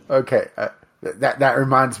 Okay. That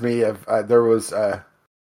reminds me of there was a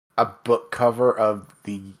book cover of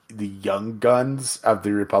the young guns of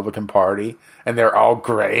the Republican Party, and they're all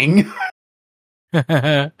graying.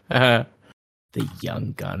 The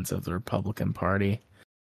young guns of the Republican Party.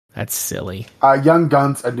 That's silly. Young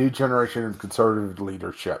guns, a new generation of conservative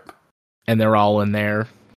leadership. And they're all in their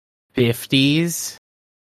 50s,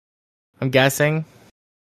 I'm guessing.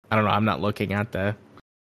 I don't know. I'm not looking at the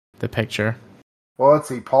picture. Well, let's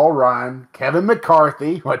see. Paul Ryan, Kevin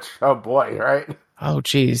McCarthy, which, oh boy, right? Oh,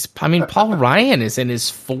 geez. I mean, Paul Ryan is in his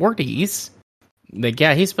 40s. Like,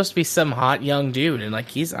 yeah, he's supposed to be some hot young dude, and like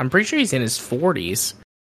I'm pretty sure he's in his 40s.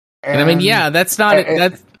 And I mean, yeah, that's not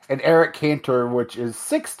that's and Eric Cantor, which is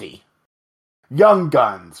 60. Young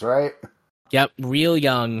guns, right? Yep, real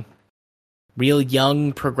young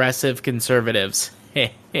progressive conservatives.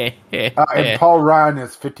 And Paul Ryan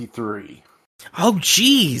is 53. Oh,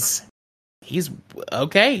 jeez. He's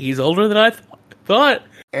okay. He's older than I thought.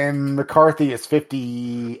 And McCarthy is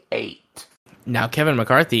 58. Now, Kevin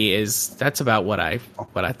McCarthy that's about what I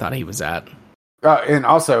thought he was at. And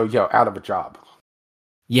also, out of a job.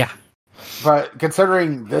 Yeah. But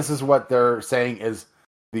considering this is what they're saying is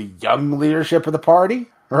the young leadership of the party,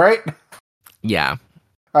 right? Yeah.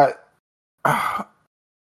 I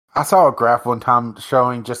saw a graph one time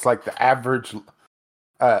showing just like the average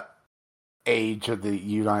age of the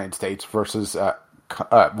United States versus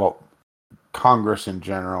Congress in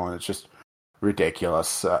general, and it's just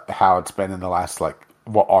ridiculous how it's been in the last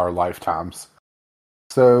our lifetimes.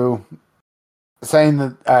 So saying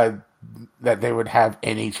that that they would have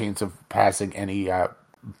any chance of passing any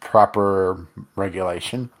proper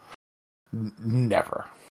regulation, never.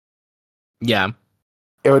 Yeah.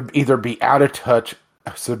 It would either be out of touch,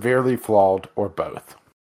 severely flawed, or both.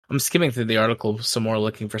 I'm skimming through the article some more,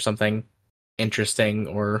 looking for something interesting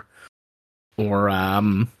or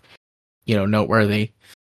noteworthy.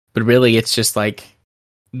 But really, it's just like,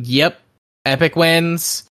 yep, Epic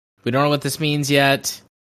wins. We don't know what this means yet.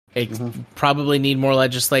 It probably need more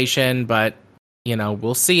legislation, but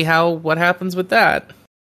we'll see what happens with that.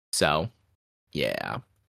 So, yeah.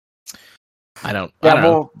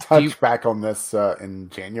 We'll touch back on this in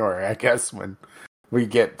January, I guess, when we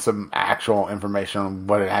get some actual information on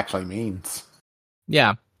what it actually means.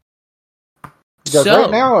 Yeah. Because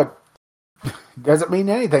right now, it doesn't mean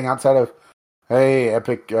anything outside of, hey,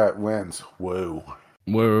 Epic wins. Woo.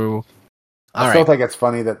 I still think it's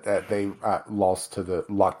funny that they lost to the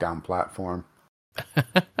lockdown platform.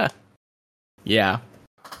 Yeah.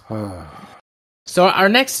 So our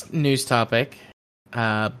next news topic,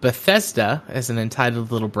 Bethesda, as an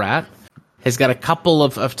entitled little brat, has got a couple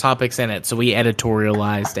of topics in it. So we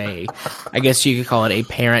editorialized I guess you could call it a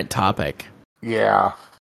parent topic. Yeah.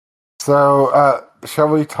 So shall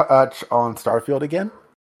we touch on Starfield again?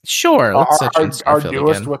 Sure. Let's touch on Starfield our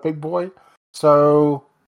newest again. whipping boy. So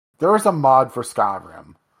there was a mod for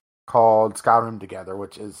Skyrim called Skyrim Together,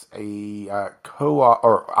 which is a co-op,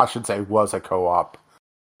 or I should say was a co-op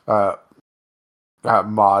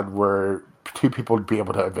mod where two people would be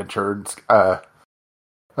able to adventure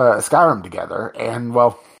Skyrim together. And,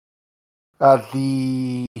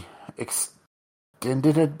 the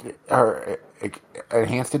extended or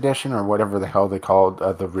enhanced edition, or whatever the hell they called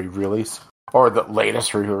the re-release, or the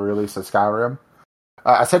latest re-release of Skyrim,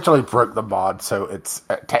 essentially broke the mod, so it's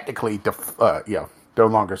technically no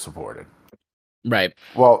longer supported. Right.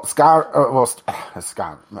 Well,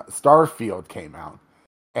 Starfield came out,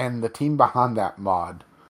 and the team behind that mod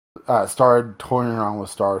started toying around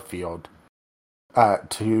with Starfield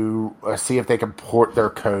to see if they could port their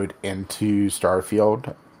code into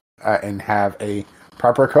Starfield and have a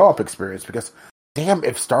proper co-op experience. Because, damn,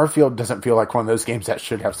 if Starfield doesn't feel like one of those games that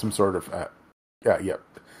should have some sort of,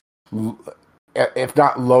 if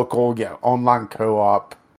not local, online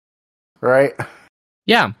co-op, right?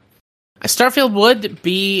 Yeah. Starfield would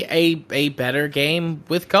be a better game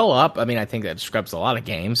with co-op. I mean, I think that describes a lot of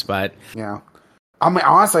games, but... Yeah. I mean,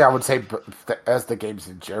 honestly, I would say as the games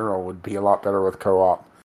in general would be a lot better with co-op.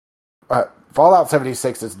 Fallout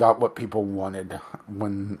 76 is not what people wanted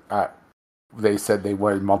when they said they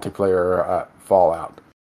wanted multiplayer Fallout.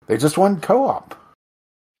 They just wanted co-op.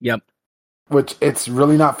 Yep. Which, it's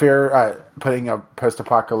really not fair putting a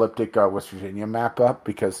post-apocalyptic West Virginia map up,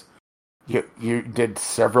 because you did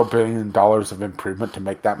several $1 billion of improvement to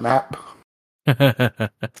make that map.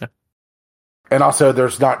 And also,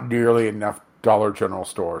 there's not nearly enough Dollar General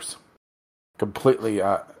stores. Completely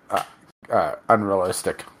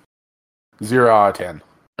unrealistic. 0 out of 10.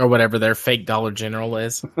 Or whatever their fake Dollar General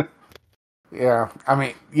is. Yeah, I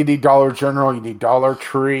mean, you need Dollar General, you need Dollar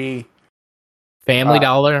Tree, Family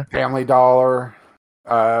Dollar,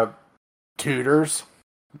 Tudors.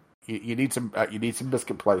 You need some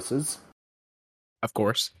biscuit places, of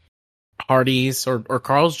course. Hardee's or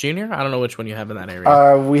Carl's Jr. I don't know which one you have in that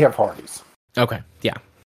area. We have Hardee's. Okay, yeah.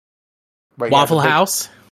 But Waffle House.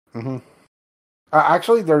 Mm-hmm.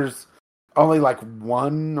 Actually, there's only like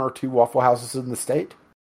 1 or 2 Waffle Houses in the state.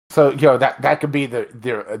 So that could be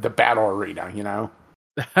the battle arena. You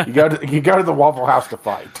go to the Waffle House to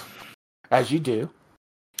fight, as you do.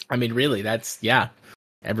 I mean, really,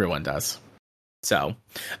 everyone does. So,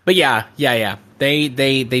 but yeah.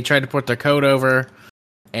 They tried to port their code over.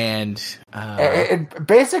 And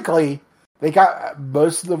basically, they got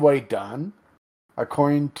most of the way done,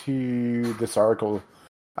 according to this article,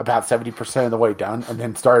 about 70% of the way done, and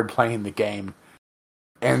then started playing the game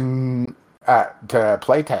and to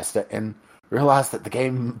play test it, and realized that the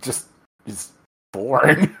game just is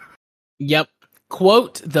boring. Yep.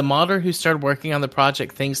 Quote, the modder who started working on the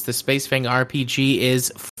project thinks the Space Fang RPG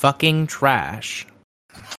is fucking trash.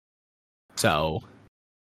 So,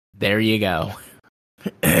 there you go.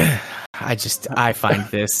 I find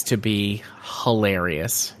this to be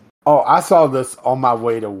hilarious. Oh, I saw this on my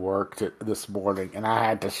way to work this morning, and I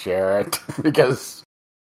had to share it because,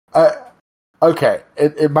 okay,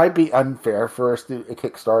 it might be unfair for us to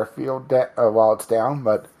kick Starfield while it's down,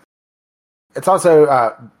 but it's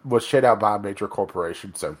also was shit out by a major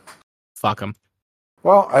corporation, so fuck them.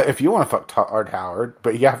 Well, if you want to fuck Todd Howard,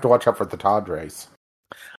 but you have to watch out for the Todd race.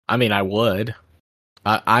 I mean, I would.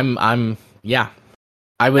 Yeah.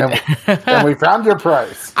 I would. And we found your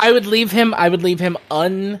price. I would leave him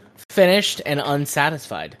unfinished and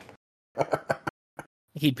unsatisfied.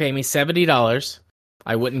 He'd pay me $70.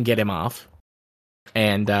 I wouldn't get him off.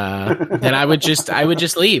 And then I would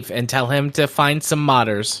just leave and tell him to find some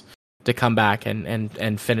modders to come back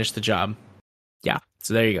and finish the job. Yeah.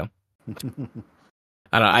 So there you go.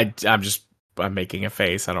 I'm making a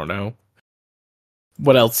face. I don't know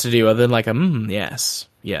what else to do other than like a yes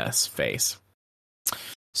face.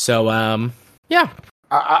 So yeah.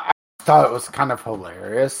 I thought it was kind of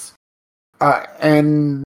hilarious.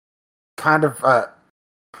 And kind of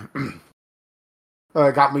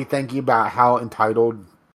got me thinking about how entitled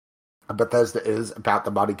Bethesda is about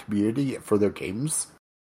the modding community for their games.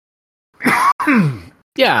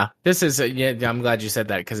 Yeah, this is. I'm glad you said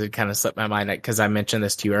that because it kind of slipped my mind because I mentioned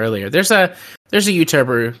this to you earlier. There's a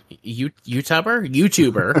YouTuber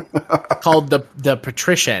called the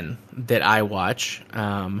Patrician that I watch,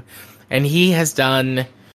 and he has done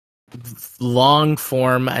long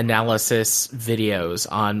form analysis videos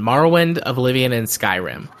on Morrowind, Oblivion, and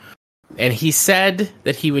Skyrim. And he said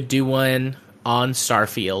that he would do one on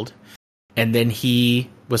Starfield, and then he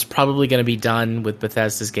was probably going to be done with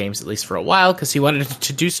Bethesda's games at least for a while because he wanted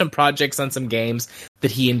to do some projects on some games that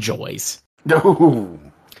he enjoys. No,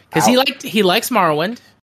 because he likes Morrowind,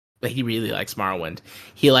 but he really likes Morrowind.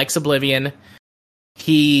 He likes Oblivion.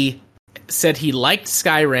 He said he liked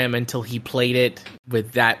Skyrim until he played it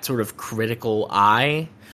with that sort of critical eye,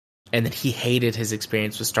 and that he hated his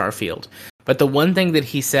experience with Starfield. But the one thing that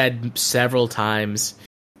he said several times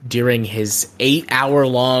during his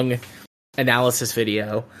 8-hour-long analysis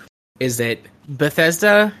video is that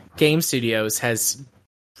Bethesda Game Studios has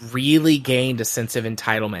really gained a sense of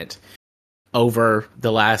entitlement over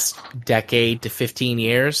the last decade to 15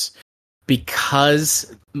 years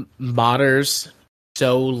because modders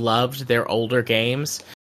so loved their older games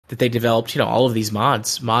that they developed, all of these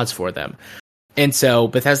mods for them. And so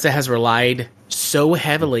Bethesda has relied so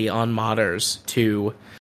heavily on modders to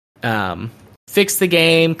fix the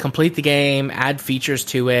game, complete the game, add features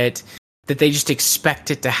to it, that they just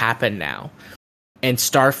expect it to happen now. And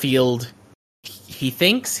Starfield,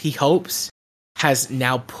 he hopes, has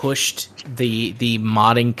now pushed the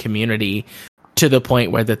modding community to the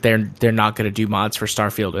point where that they're not going to do mods for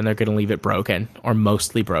Starfield and they're going to leave it broken or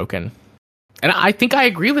mostly broken. And I think I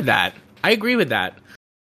agree with that. I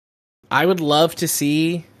would love to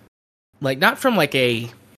see, not from a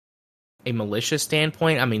malicious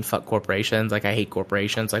standpoint. I mean, fuck corporations. I hate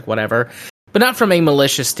corporations, whatever. But not from a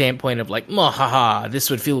malicious standpoint of this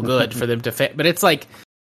would feel good for them to fit. But it's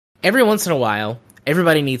every once in a while,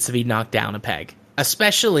 everybody needs to be knocked down a peg.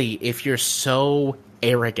 Especially if you're so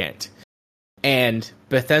arrogant. And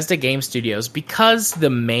Bethesda Game Studios, because the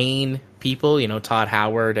main people, Todd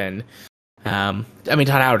Howard and Todd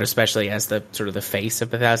Howard especially as the sort of the face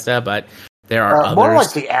of Bethesda, but there are others. More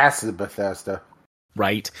like the ass of Bethesda.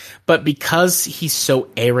 Right. But because he's so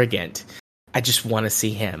arrogant, I just want to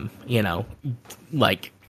see him,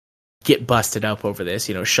 get busted up over this,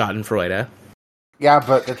 Schadenfreude. Yeah,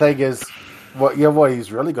 but the thing is, what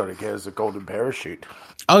he's really going to get is a golden parachute.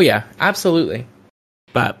 Oh, yeah, absolutely.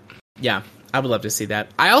 But, yeah, I would love to see that.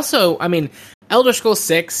 Elder Scrolls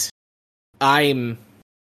 6, I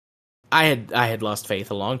had lost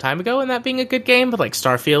faith a long time ago in that being a good game, but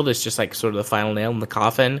Starfield is just sort of the final nail in the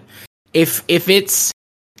coffin. If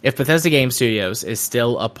Bethesda Game Studios is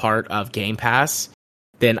still a part of Game Pass,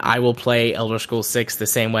 then I will play Elder Scrolls 6 the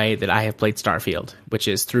same way that I have played Starfield, which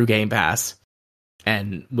is through Game Pass,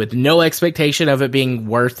 and with no expectation of it being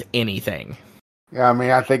worth anything. Yeah,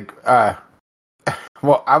 I think, I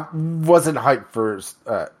wasn't hyped for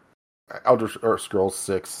Elder Scrolls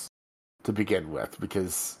 6 to begin with,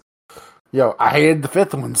 because I hated the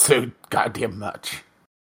fifth one so goddamn much.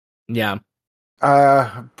 Yeah.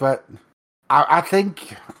 But I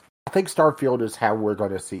think Starfield is how we're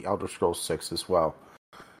going to see Elder Scrolls 6 as well,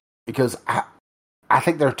 because I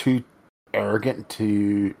think they're too arrogant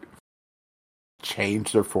to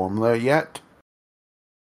change their formula yet.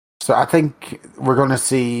 So I think we're going to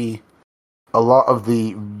see a lot of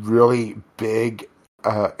the really big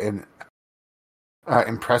and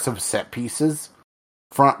impressive set pieces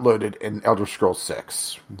front loaded in Elder Scrolls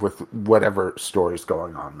 6 with whatever story's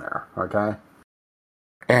going on there. Okay.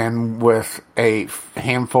 And with a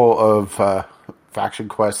handful of faction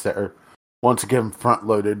quests that are once again front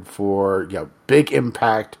loaded for big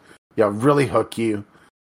impact, really hook you,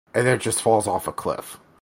 and then it just falls off a cliff.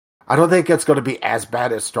 I don't think it's going to be as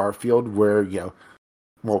bad as Starfield, where you're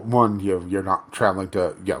not traveling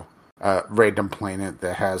to a random planet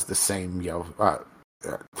that has the same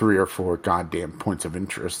 3 or 4 goddamn points of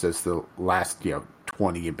interest as the last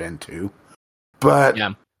 20 you've been to, but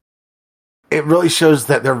it really shows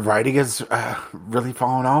that their writing is really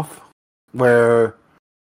falling off, where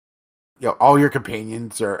all your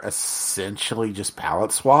companions are essentially just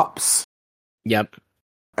palette swaps. Yep.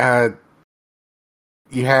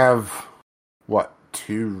 You have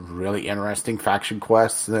 2 really interesting faction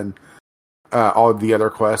quests, and then all of the other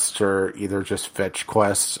quests are either just fetch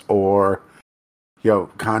quests or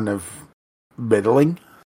kind of middling.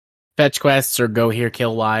 Fetch quests or go here,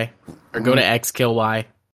 kill Y, or go to X, kill Y.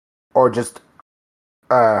 Or just,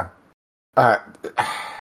 oh,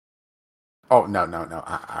 no.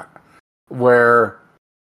 Where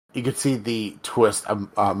you could see the twist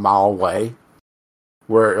a mile away,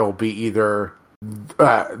 where it'll be either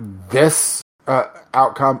this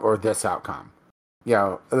outcome or this outcome.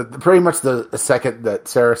 Pretty much the second that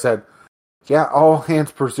Sarah said, all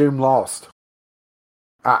hands presumed lost.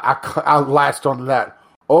 I latched on that.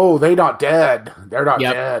 Oh, they're not dead. They're not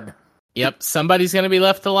dead. Yep, somebody's going to be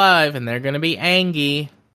left alive, and they're going to be angry.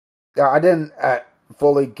 I didn't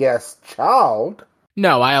fully guess child.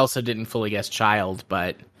 No, I also didn't fully guess child,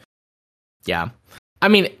 but yeah. I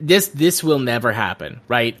mean, this will never happen,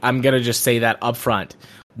 right? I'm going to just say that up front.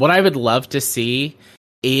 What I would love to see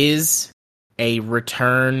is a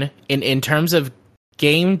return in terms of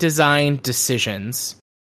game design decisions,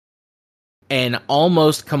 an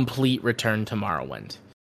almost complete return to Morrowind.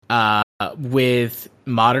 With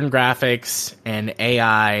modern graphics and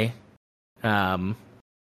AI, and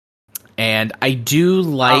I do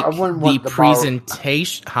like the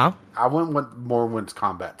presentation. I wouldn't want Morrowind's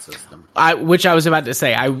combat system. Which I was about to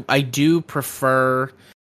say. I do prefer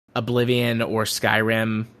Oblivion or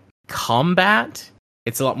Skyrim combat.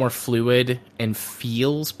 It's a lot more fluid and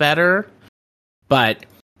feels better, but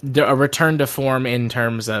a return to form in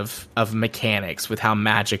terms of mechanics with how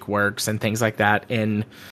magic works and things like that in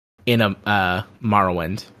a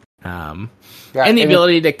Morrowind, and the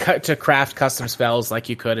ability to craft custom spells like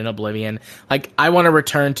you could in Oblivion. Like, I want to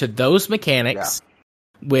return to those mechanics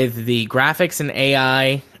with the graphics and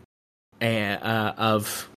AI and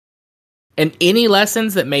any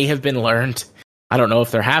lessons that may have been learned. I don't know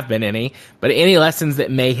if there have been any, but any lessons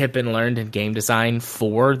that may have been learned in game design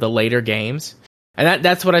for the later games. And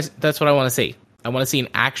that's what I want to see. I want to see an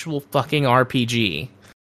actual fucking RPG.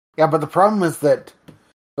 Yeah, but the problem is that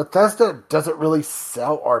Bethesda doesn't really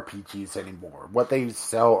sell RPGs anymore. What they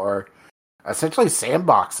sell are essentially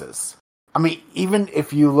sandboxes. I mean, even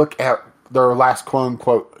if you look at their last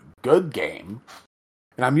quote-unquote good game,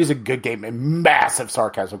 and I'm using good game in massive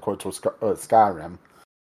sarcasm quotes with Skyrim,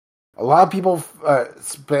 a lot of people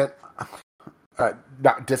spent,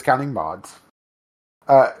 not discounting mods,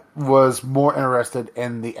 was more interested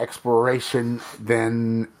in the exploration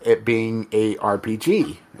than it being a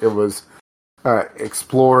RPG. It was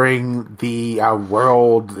exploring the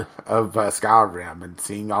world of Skyrim and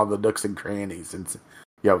seeing all the nooks and crannies and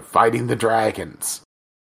fighting the dragons.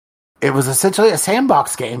 It was essentially a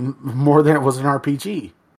sandbox game more than it was an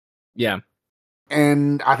RPG. Yeah.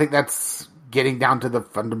 And I think that's getting down to the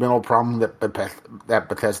fundamental problem that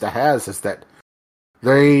Bethesda has, is that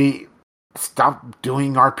they stopped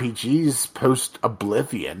doing RPGs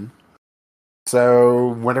post-Oblivion. So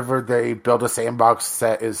whenever they build a sandbox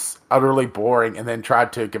that is utterly boring and then try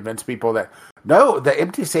to convince people that, no, the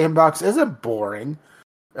empty sandbox isn't boring,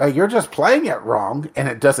 you're just playing it wrong, and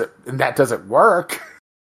that doesn't work.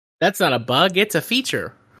 That's not a bug, it's a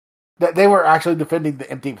feature. They were actually defending the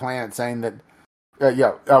empty planet, saying that,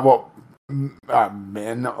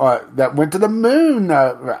 men that went to the moon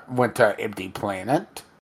went to empty planet.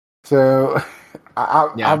 So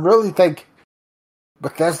I really think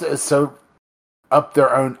Bethesda is so up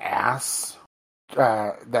their own ass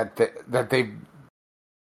that they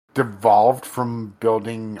devolved from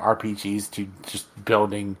building RPGs to just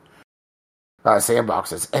building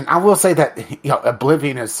sandboxes. And I will say that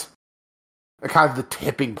Oblivion is kind of the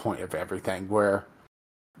tipping point of everything, where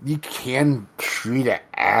you can treat it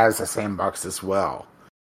as a sandbox as well,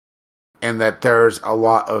 and that there's a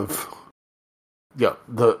lot of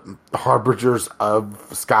the harbingers of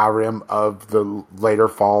Skyrim, of the later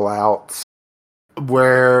Fallouts,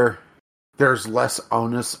 where there's less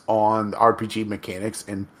onus on the RPG mechanics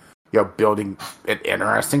and building an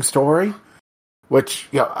interesting story, which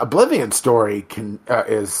Oblivion's story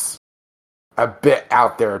is a bit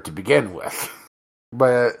out there to begin with.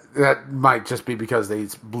 But that might just be because they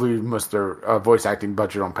blew most of their voice acting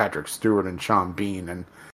budget on Patrick Stewart and Sean Bean, and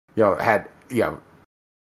had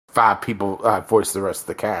 5 people voice the rest of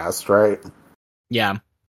the cast, right? Yeah.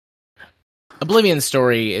 Oblivion's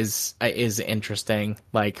story is interesting.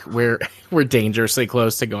 Like, we're dangerously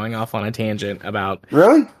close to going off on a tangent about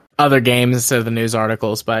really other games instead of the news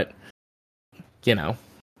articles, but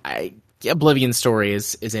Oblivion's story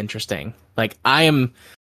is interesting. Like,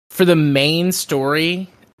 for the main story,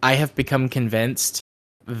 I have become convinced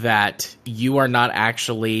that you are not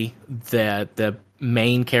actually the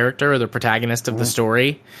main character or the protagonist of the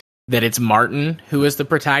story. That it's Martin who is the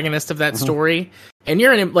protagonist of that story, and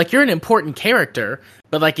you're an important character,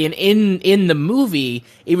 but like in the movie,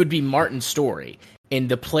 it would be Martin's story, and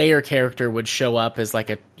the player character would show up as like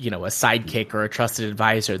a sidekick or a trusted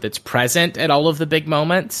advisor that's present at all of the big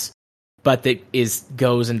moments, but that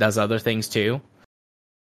goes and does other things too,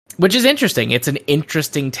 which is interesting. It's an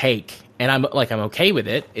interesting take, and I'm okay with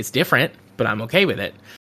it. It's different, but I'm okay with it.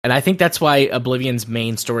 And I think that's why Oblivion's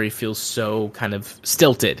main story feels so kind of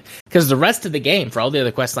stilted. Because the rest of the game, for all the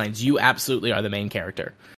other quest lines, you absolutely are the main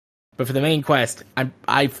character. But for the main quest,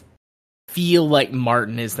 I feel like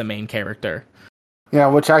Martin is the main character. Yeah,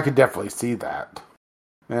 which I could definitely see that.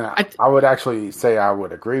 And I would actually say I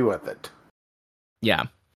would agree with it. Yeah.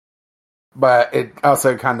 But it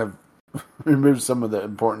also kind of removes some of the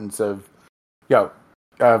importance of,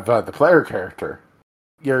 the player character.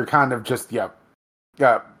 You're kind of just,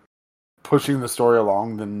 pushing the story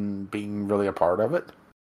along than being really a part of it.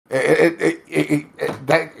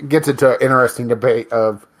 That gets into an interesting debate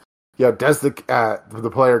of, does the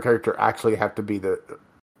player character actually have to be the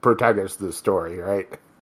protagonist of the story, right?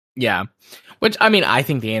 Yeah. Which, I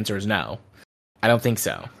think the answer is no. I don't think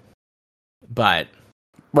so. But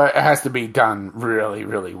it has to be done really,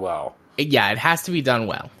 really well. Yeah, it has to be done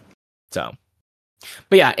well. So,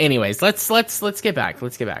 but yeah, anyways, let's get back.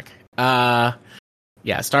 Let's get back.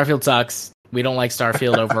 Yeah, Starfield sucks. We don't like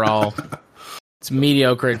Starfield overall. It's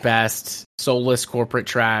mediocre at best. Soulless corporate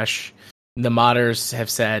trash. The modders have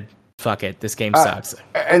said, fuck it, this game sucks.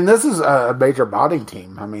 And this is a major modding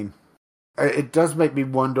team. It does make me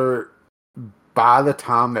wonder, by the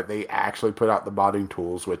time that they actually put out the modding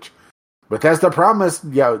tools, which Bethesda promised,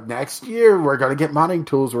 next year we're going to get modding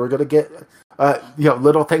tools. We're going to get,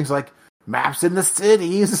 little things like maps in the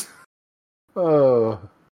cities. Oh.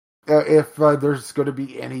 If there's going to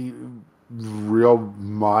be any real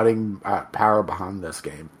modding power behind this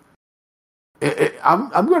game,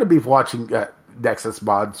 I'm going to be watching Nexus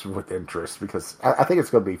mods with interest, because I think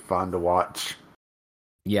it's going to be fun to watch.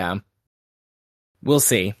 Yeah, we'll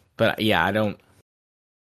see, but yeah, I don't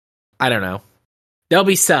know. There'll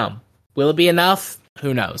be some. Will it be enough?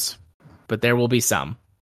 Who knows? But there will be some.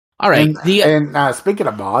 All right. And speaking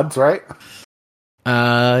of mods, right?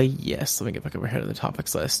 Yes. Let me get back over here to the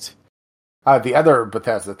topics list. The other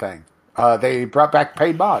Bethesda thing. They brought back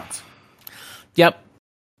paid mods. Yep.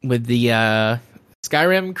 With the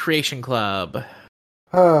Skyrim Creation Club.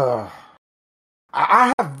 I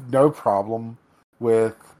have no problem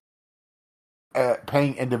with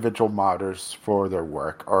paying individual modders for their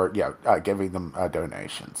work, or giving them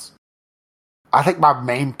donations. I think my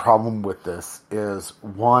main problem with this is,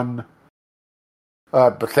 one,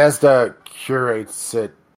 Bethesda curates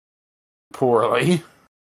it poorly.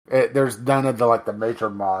 There's none of the major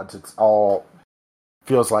mods. It's all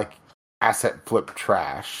feels like asset flip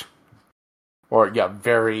trash, or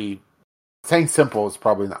very, saying simple is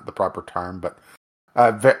probably not the proper term, but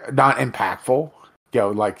not impactful.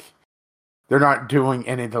 They're not doing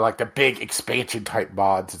any of the big expansion type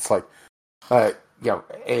mods. It's like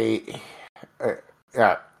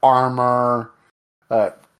armor.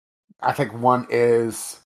 I think one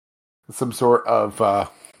is some sort of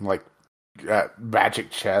magic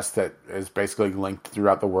chest that is basically linked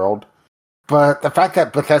throughout the world. But the fact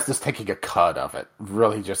that Bethesda's taking a cut of it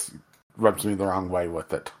really just rubs me the wrong way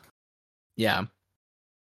with it. Yeah.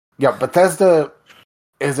 Yeah, Bethesda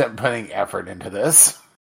isn't putting effort into this.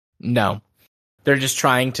 No. They're just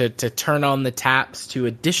trying to turn on the taps to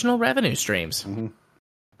additional revenue streams. Mm-hmm.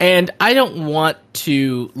 And I don't want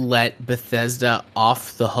to let Bethesda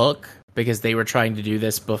off the hook because they were trying to do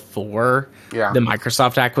this before the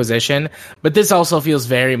Microsoft acquisition. But this also feels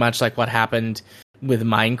very much like what happened with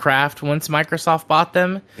Minecraft once Microsoft bought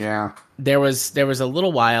them. Yeah. There was a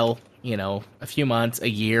little while, a few months, a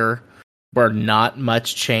year, where not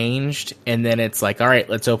much changed. And then it's like, all right,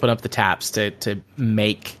 let's open up the taps to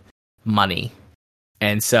make money.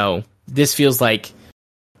 And so this feels like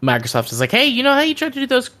Microsoft is like, hey, you know how you tried to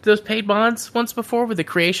do those paid mods once before with the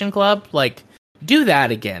Creation Club? Like, do that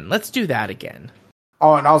again. Let's do that again.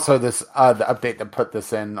 Oh, and also this the update that put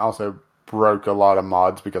this in also broke a lot of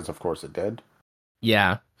mods because, of course, it did.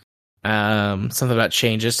 Yeah. Something about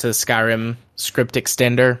changes to the Skyrim script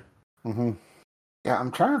extender. Mm-hmm. Yeah,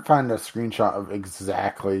 I'm trying to find a screenshot of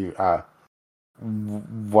exactly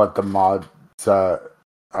what the mods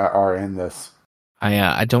are in this.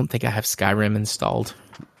 I don't think I have Skyrim installed.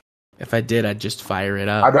 If I did, I'd just fire it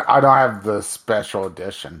up. I don't have the special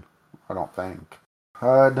edition. I don't think.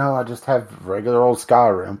 No, I just have regular old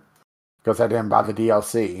Skyrim because I didn't buy the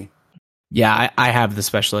DLC. Yeah, I have the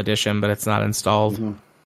special edition, but it's not installed. Mm-hmm.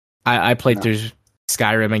 I played through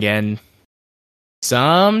Skyrim again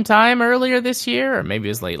sometime earlier this year, or maybe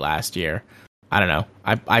it was late last year. I don't know.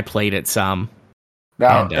 I played it some.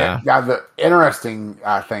 Now, the interesting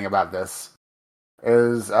thing about this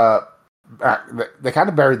is they kind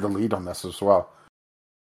of buried the lead on this as well.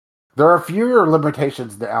 There are fewer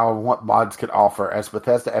limitations now on what mods can offer, as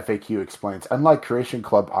Bethesda FAQ explains. Unlike Creation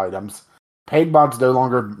Club items, paid mods no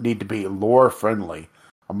longer need to be lore-friendly.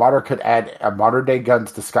 A modder could add modern-day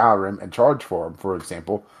guns to Skyrim and charge for them, for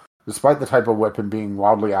example, despite the type of weapon being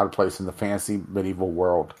wildly out of place in the fantasy medieval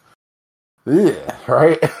world. Ugh,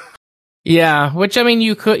 right? Yeah, which, I mean,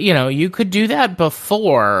 you could do that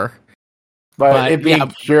before. But it being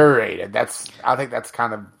curated, I think that's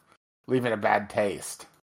kind of leaving a bad taste.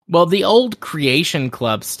 Well, the old Creation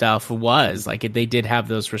Club stuff was, like, they did have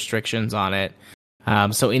those restrictions on it.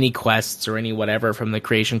 So any quests or any whatever from the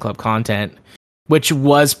Creation Club content, which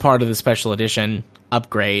was part of the special edition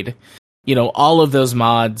upgrade, all of those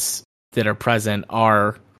mods that are present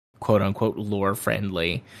are quote-unquote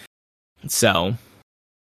lore-friendly. So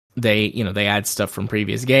they add stuff from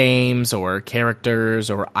previous games or characters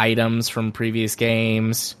or items from previous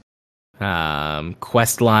games.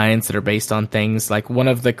 Quest lines that are based on things like one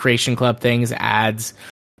of the Creation Club things adds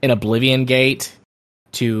an Oblivion Gate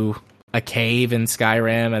to a cave in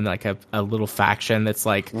Skyrim, and like a little faction that's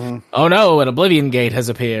like, oh no, an Oblivion Gate has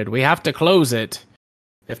appeared. We have to close it.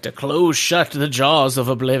 We have to close shut the jaws of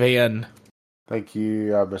Oblivion. Thank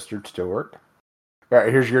you, Mr. Stewart.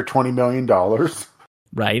 Here's your $20 million.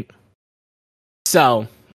 Right. So,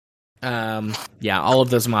 all of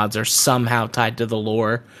those mods are somehow tied to the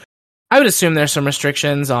lore. I would assume there's some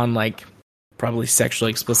restrictions on, like, probably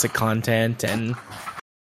sexually explicit content and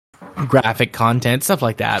graphic content, stuff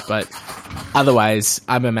like that, but otherwise,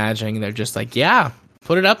 I'm imagining they're just like, yeah,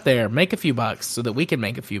 put it up there, make a few bucks so that we can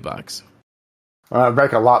make a few bucks.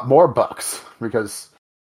 Make a lot more bucks, because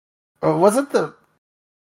wasn't the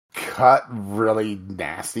cut really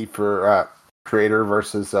nasty for Creator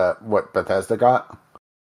versus what Bethesda got?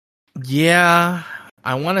 Yeah,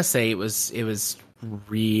 I want to say it was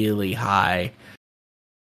really high,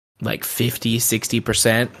 like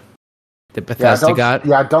 50-60% that Bethesda got.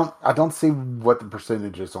 Yeah, I don't see what the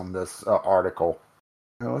percentage is on this article.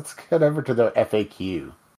 Now, let's head over to the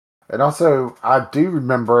FAQ. And also, I do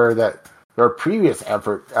remember that their previous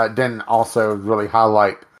effort didn't also really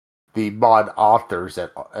highlight the mod authors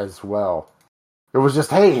as well. It was just,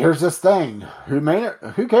 hey, here's this thing. Who made it?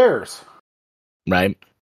 Who cares? Right.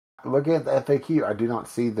 Looking at the FAQ, I do not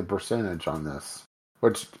see the percentage on this,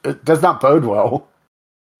 which it does not bode well.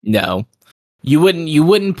 No, you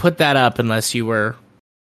wouldn't put that up unless you were,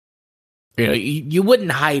 you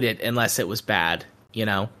wouldn't hide it unless it was bad, I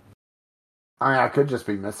mean, I could just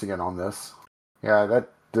be missing it on this. Yeah, that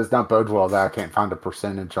does not bode well that I can't find a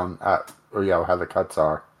percentage on, how the cuts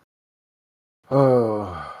are.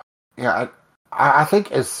 Oh, yeah, I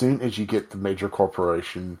think as soon as you get the major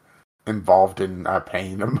corporation involved in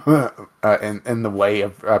paying them, in the way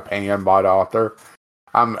of paying a mod author,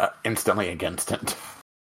 I'm instantly against it.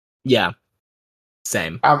 Yeah,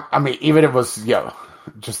 same. I mean, even if it was,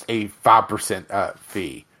 just a 5%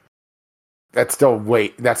 fee, that's still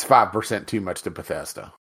that's 5% too much to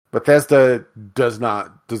Bethesda. Bethesda does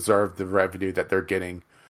not deserve the revenue that they're getting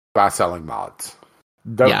by selling mods.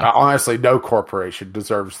 Honestly, no corporation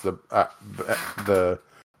deserves the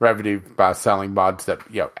revenue by selling mods that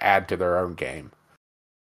add to their own game.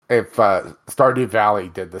 if Stardew Valley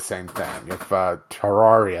did the same thing, if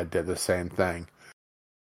Terraria did the same thing,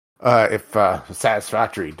 if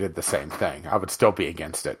Satisfactory did the same thing, I would still be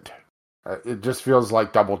against it. It just feels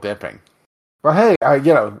like double dipping. But hey,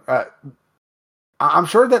 I'm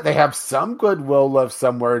sure that they have some goodwill left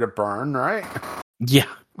somewhere to burn, right? Yeah.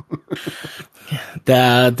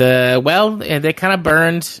 They kind of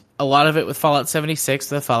burned a lot of it with Fallout 76,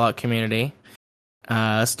 the Fallout community.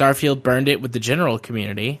 Starfield burned it with the general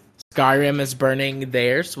community. Skyrim is burning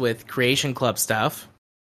theirs with Creation Club stuff.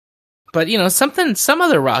 But, some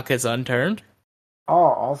other rock is unturned. Oh,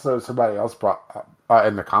 also somebody else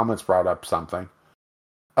in the comments brought up something.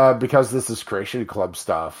 Because this is Creation Club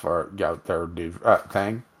stuff, or their new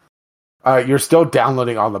thing. You're still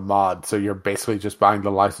downloading all the mods, so you're basically just buying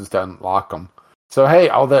the license to unlock them. So hey,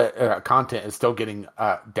 all the content is still getting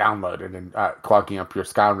downloaded and clogging up your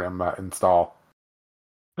Skyrim install.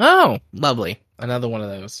 Oh, lovely. Another one of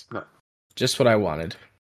those. Just what I wanted.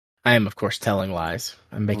 I am, of course, telling lies.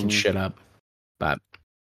 I'm making shit up. But,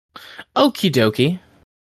 okie dokie.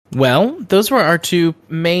 Well, those were our two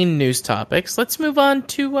main news topics. Let's move on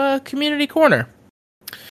to Community Corner.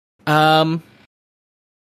 Our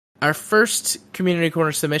first Community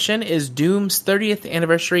Corner submission is Doom's 30th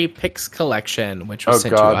Anniversary Picks Collection, which was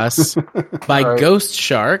sent to us by right. Ghost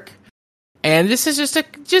Shark. And this is just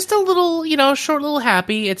a little, short little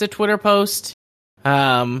happy. It's a Twitter post,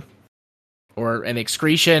 or an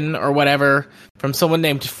excretion or whatever from someone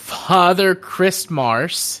named Father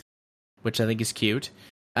Christmars, which I think is cute.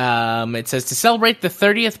 It says, to celebrate the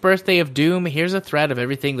 30th birthday of Doom, here's a thread of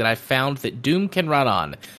everything that I found that Doom can run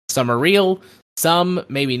on. Some are real, some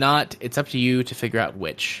maybe not. It's up to you to figure out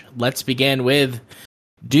which. Let's begin with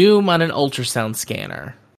Doom on an ultrasound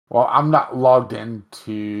scanner. Well, I'm not logged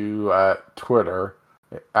into Twitter.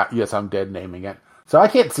 Yes, I'm dead naming it. So I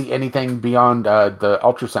can't see anything beyond the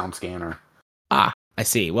ultrasound scanner. Ah, I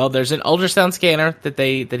see. Well, there's an ultrasound scanner that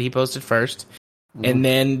he posted first. And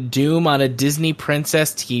then Doom on a Disney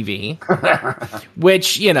Princess TV,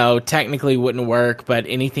 which, technically wouldn't work, but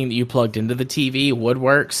anything that you plugged into the TV would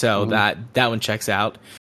work, so that one checks out.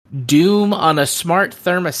 Doom on a smart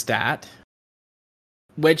thermostat,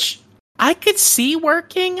 which I could see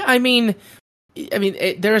working. I mean,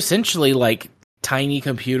 they're essentially like tiny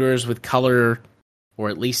computers with color, or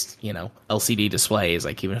at least, LCD displays,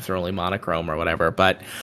 like even if they're only monochrome or whatever, but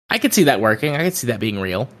I could see that working. I could see that being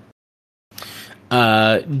real.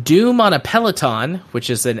 Doom on a Peloton, which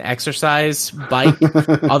is an exercise bike.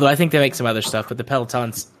 Although I think they make some other stuff, but the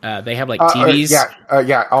Pelotons, they have like TVs.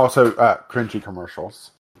 Also, cringy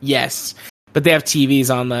commercials. Yes, but they have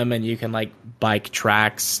TVs on them, and you can like bike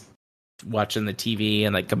tracks, watching the TV,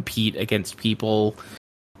 and like compete against people.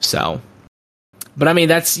 So, but I mean,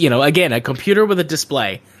 that's again a computer with a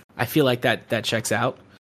display. I feel like that checks out.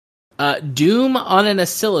 Doom on an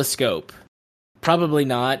oscilloscope. Probably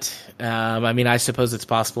not. I suppose it's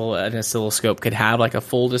possible an oscilloscope could have like a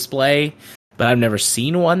full display, but I've never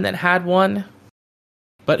seen one that had one.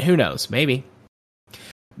 But who knows? Maybe.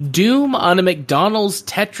 Doom on a McDonald's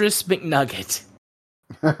Tetris McNugget.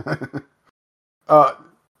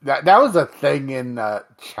 That was a thing in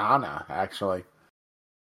China, actually.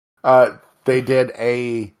 They did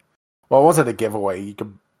it wasn't a giveaway.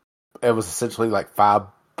 It was essentially like $5,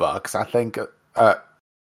 I think.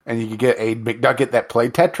 And you could get a McNugget that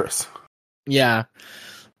played Tetris. Yeah.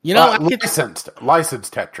 Licensed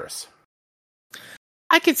Tetris.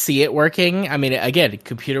 I could see it working. I mean, again, a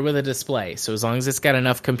computer with a display. So as long as it's got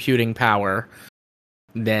enough computing power,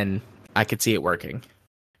 then I could see it working.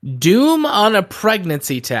 Doom on a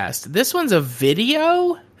pregnancy test. This one's a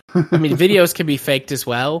video. I mean, videos can be faked as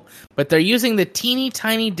well, but they're using the teeny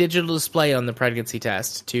tiny digital display on the pregnancy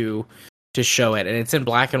test to show it. And it's in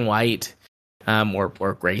black and white. Or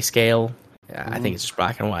grayscale. I think it's just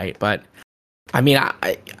black and white. But I mean,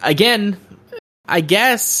 I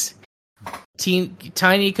guess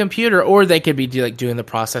tiny computer, or they could be doing the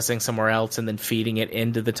processing somewhere else and then feeding it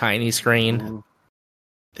into the tiny screen.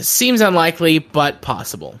 It seems unlikely, but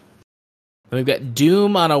possible. Then we've got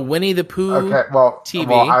Doom on a Winnie the Pooh TV.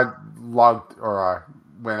 Well, I logged I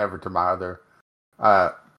went over to my other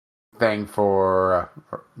thing for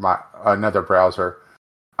my another browser.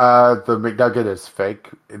 The McNugget is fake.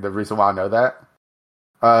 The reason why I know that,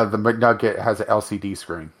 the McNugget has an LCD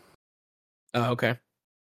screen. Oh, okay.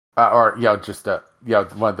 Just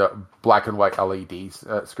one of the black and white LED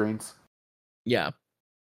screens. Yeah.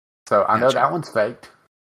 So I know that one's faked.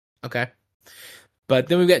 Okay. But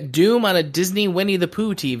then we've got Doom on a Disney Winnie the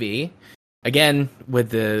Pooh TV. Again, with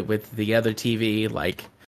the other TV, like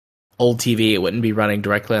old TV, it wouldn't be running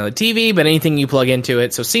directly on the TV, but anything you plug into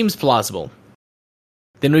it, so seems plausible.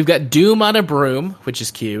 Then we've got Doom on a broom, which is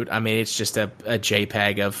cute. I mean, it's just a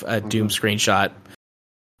JPEG of a Doom screenshot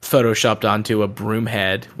photoshopped onto a broom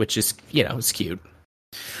head, which is, it's cute.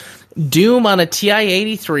 Doom on a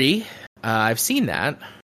TI-83. I've seen that.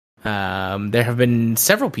 There have been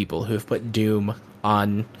several people who have put Doom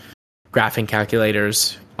on graphing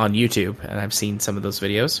calculators on YouTube, and I've seen some of those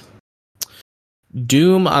videos.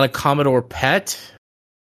 Doom on a Commodore PET.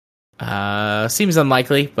 Seems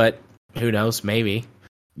unlikely, but who knows, maybe.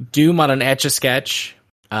 Doom on an Etch-a-Sketch.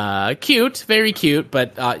 Cute, very cute,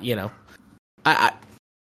 but, I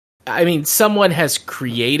mean, someone has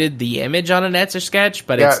created the image on an Etch-a-Sketch,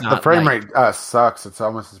 but it's not the frame rate sucks. It's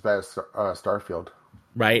almost as bad as Starfield.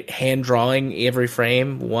 Right, hand drawing every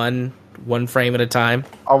frame, one frame at a time.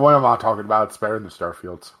 Oh, what am I talking about? It's better than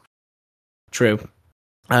Starfield's. True.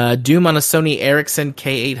 Doom on a Sony Ericsson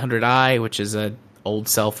K800i, which is an old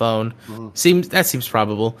cell phone. Seems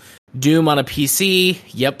probable. Doom on a PC.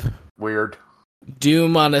 Yep. Weird.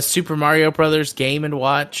 Doom on a Super Mario Brothers Game and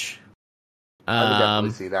Watch. I could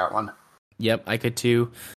definitely see that one. Yep, I could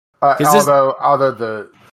too. Although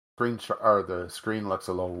the screen looks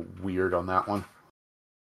a little weird on that one.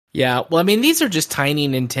 Yeah, well, I mean, these are just tiny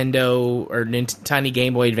Nintendo or tiny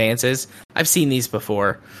Game Boy Advances. I've seen these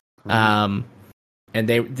before. And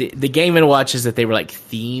the Game & Watch is that they were like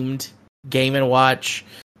themed Game & Watch,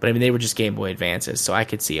 but I mean, they were just Game Boy Advances, so I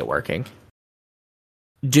could see it working.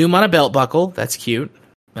 Doom on a belt buckle, that's cute.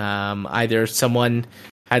 Either someone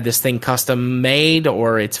had this thing custom made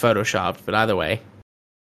or it's photoshopped, but either way.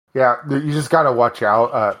 Yeah, you just gotta watch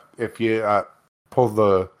out. If you pull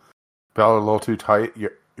the belt a little too tight,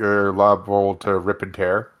 you're liable to rip and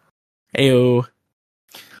tear. Ayo.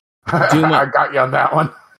 I got you on that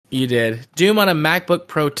one. You did. Doom on a MacBook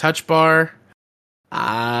Pro Touch Bar.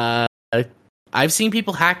 I've seen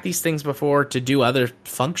people hack these things before to do other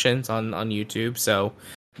functions on YouTube, so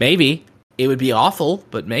maybe. It would be awful,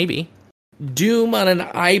 but maybe. Doom on an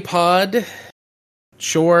iPod.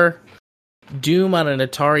 Sure. Doom on an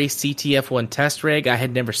Atari CTF-1 test rig. I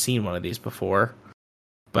had never seen one of these before.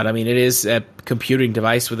 But, I mean, it is a computing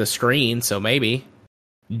device with a screen, so maybe.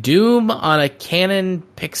 Doom on a Canon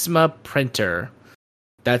Pixma printer.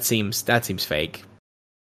 That seems fake.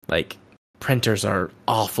 Like, printers are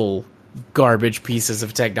awful, garbage pieces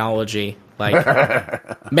of technology.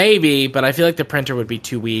 Like, maybe, but I feel like the printer would be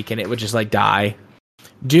too weak and it would just, like, die.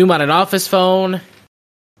 Doom on an Office phone.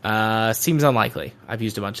 Seems unlikely. I've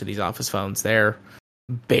used a bunch of these Office phones. They're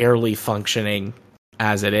barely functioning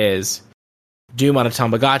as it is. Doom on a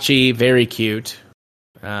Tamagotchi, very cute.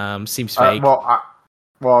 Seems fake.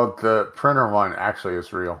 Well, the printer one actually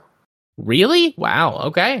is real. Really? Wow.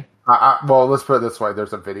 Okay. Well, let's put it this way.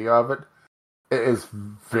 There's a video of it. It is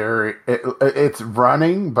it's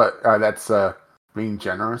running, but that's being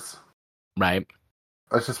generous. Right.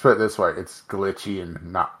 Let's just put it this way. It's glitchy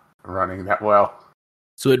and not running that well.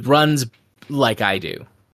 So it runs like I do.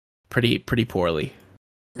 Pretty poorly.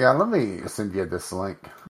 Yeah, let me send you this link.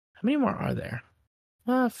 How many more are there?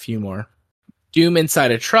 A few more. Doom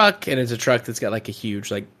inside a truck, and it's a truck that's got like a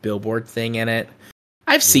huge like billboard thing in it.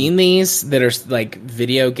 I've seen these that are like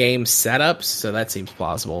video game setups, so that seems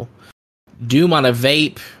plausible. Doom on a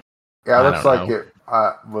vape. Yeah, it looks like it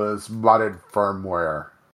was modded firmware.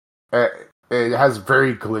 It has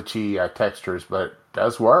very glitchy textures, but it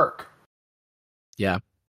does work. Yeah.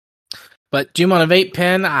 But Doom on a vape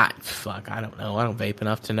pen, I don't know. I don't vape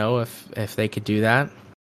enough to know if they could do that.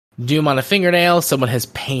 Doom on a fingernail, someone has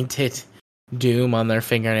painted Doom on their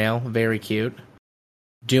fingernail. Very cute.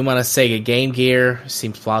 Doom on a Sega Game Gear,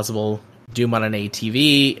 seems plausible. Doom on an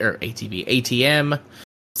ATM,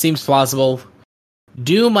 seems plausible.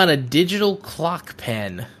 Doom on a digital clock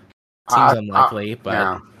pen, seems unlikely, but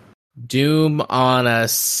yeah. Doom on a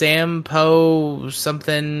Sampo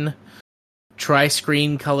something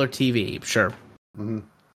tri-screen color TV, sure. Mm-hmm.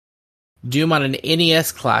 Doom on an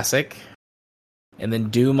NES Classic, and then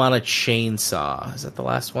Doom on a chainsaw. Is that the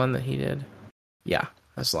last one that he did? Yeah,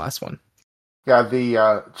 that's the last one. Yeah, the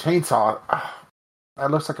chainsaw,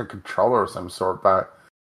 that looks like a controller of some sort, but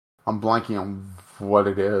I'm blanking on what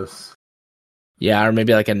it is. Yeah, or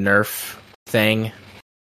maybe like a Nerf thing.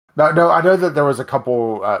 No, I know that there was a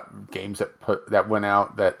couple games that went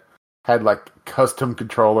out that had like custom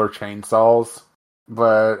controller chainsaws,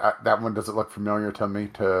 but that one doesn't look familiar to me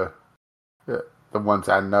to the ones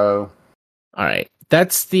I know. All right,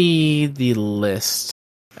 that's the list.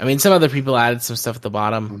 I mean, some other people added some stuff at the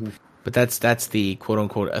bottom, but that's the quote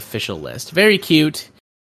unquote official list. Very cute.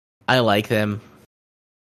 I like them.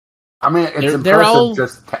 I mean, it's impressive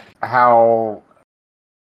just how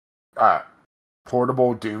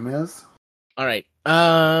portable Doom is. All right.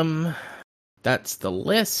 That's the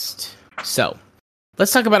list. So,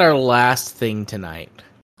 let's talk about our last thing tonight.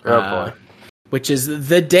 Oh boy. Which is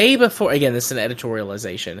the day before. Again, this is an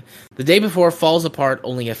editorialization. The day before falls apart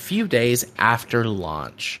only a few days after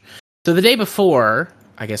launch. So the day before,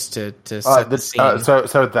 I guess to set the scene.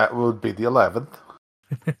 So that would be the 11th.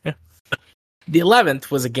 The 11th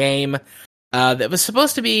was a game that was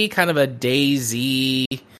supposed to be kind of a DayZ.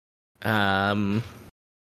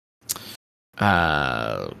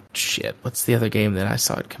 What's the other game that I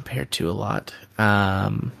saw it compared to a lot?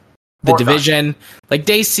 The Division, like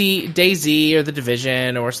DayZ or The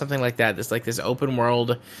Division or something like that. It's like this open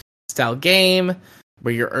world style game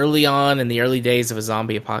where you're early on in the early days of a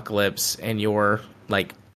zombie apocalypse and you're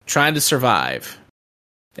like trying to survive.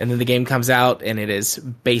 And then the game comes out and it is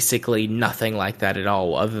basically nothing like that at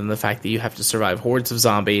all, other than the fact that you have to survive hordes of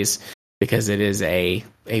zombies because it is a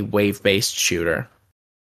wave-based shooter.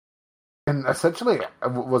 And essentially,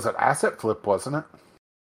 was it asset flip, wasn't it?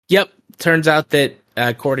 Yep. Turns out that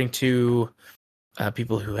according to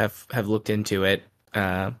people who have looked into it,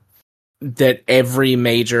 that every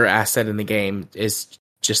major asset in the game is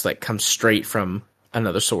just like comes straight from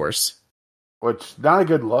another source. Which, not a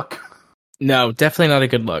good look. No, definitely not a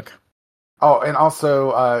good look. Oh, and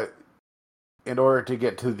also, in order to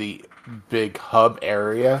get to the big hub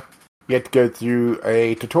area, you have to go through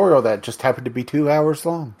a tutorial that just happened to be 2 hours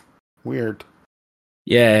long. Weird.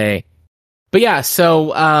 Yay. But yeah, so,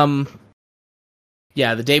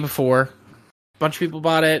 the day before, a bunch of people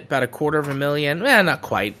bought it, about 250,000, not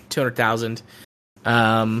quite, 200,000.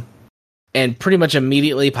 And pretty much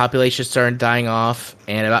immediately, population started dying off,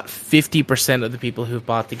 and about 50% of the people who've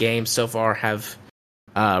bought the game so far have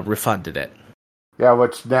refunded it. Yeah,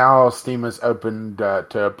 which now Steam has opened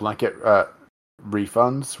to blanket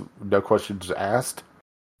refunds, no questions asked.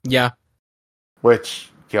 Yeah. Which,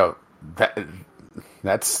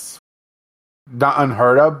 that's not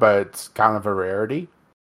unheard of, but it's kind of a rarity.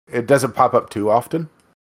 It doesn't pop up too often.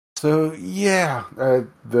 So, yeah,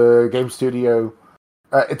 the game studio,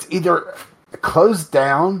 it's either closed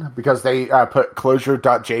down because they put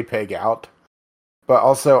closure.jpg out, but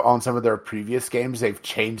also on some of their previous games, they've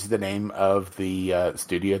changed the name of the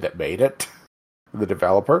studio that made it, the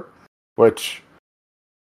developer, which,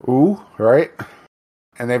 right?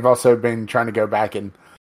 And they've also been trying to go back and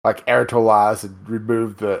like airtolize and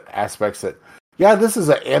remove the aspects that, this is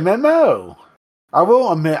an MMO. I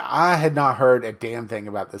will admit, I had not heard a damn thing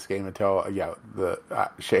about this game until, the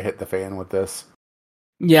shit hit the fan with this.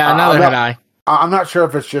 Yeah, neither had I. I'm not sure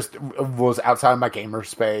if it's just was outside my gamer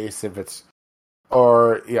space, if it's,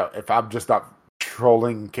 or, if I'm just not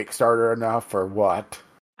trolling Kickstarter enough or what.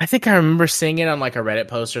 I think I remember seeing it on like a Reddit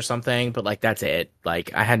post or something, but like that's it.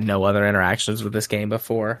 Like I had no other interactions with this game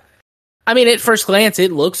before. I mean, at first glance,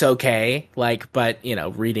 it looks okay, like, but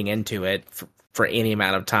reading into it for any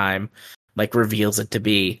amount of time, like reveals it to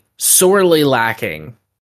be sorely lacking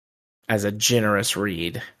as a generous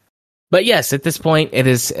read. But yes, at this point, it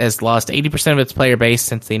has lost 80% of its player base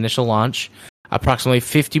since the initial launch. Approximately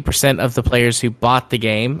 50% of the players who bought the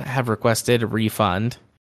game have requested a refund.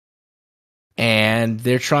 And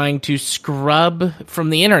they're trying to scrub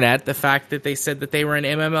from the internet the fact that they said that they were an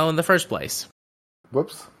MMO in the first place.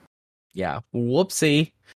 Whoops. Yeah,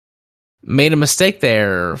 whoopsie. Made a mistake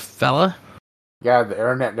there, fella. Yeah, the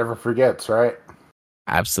internet never forgets, right?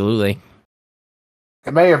 Absolutely.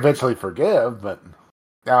 It may eventually forgive, but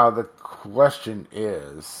now the question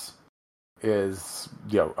is,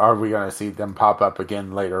 are we going to see them pop up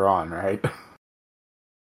again later on, right?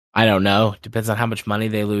 I don't know. Depends on how much money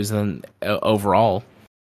they lose overall.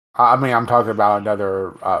 I mean, I'm talking about another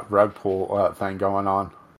rug pull thing going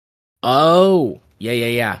on. Oh,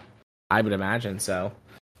 yeah. I would imagine so.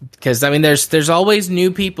 Because, I mean, there's always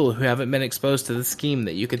new people who haven't been exposed to the scheme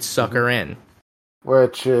that you could sucker in.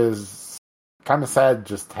 Which is kind of sad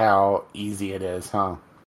just how easy it is, huh?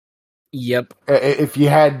 Yep. If you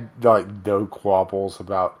had, like, no quabbles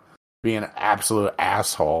about being an absolute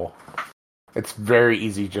asshole, it's very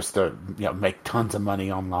easy just to, make tons of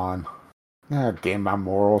money online. Damn my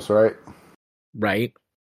morals, right? Right.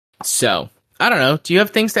 So, I don't know. Do you have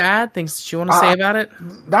things to add? Things that you want to say about it?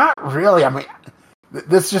 Not really. I mean,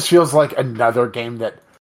 this just feels like another game that,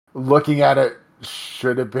 looking at it,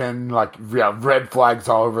 should have been, like, red flags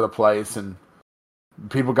all over the place, and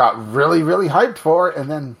people got really, really hyped for it,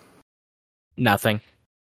 and then nothing.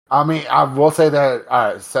 I mean, I will say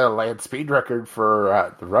that set a land speed record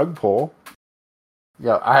for the rug pull.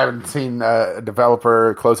 I haven't seen a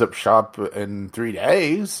developer close up shop in 3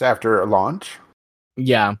 days after a launch.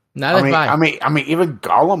 Yeah, I mean, even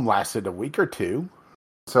Gollum lasted a week or two.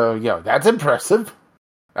 So, that's impressive.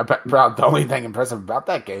 About the only thing impressive about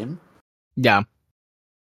that game. Yeah.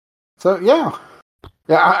 So, yeah.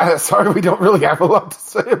 Yeah, sorry we don't really have a lot to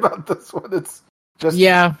say about this one. It's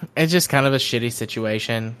just kind of a shitty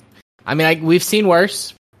situation. I mean, we've seen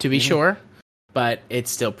worse, to be sure, but it's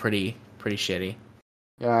still pretty shitty.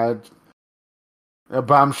 Yeah,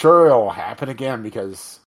 but I'm sure it'll happen again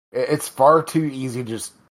because it's far too easy to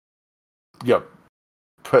just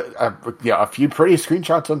put a few pretty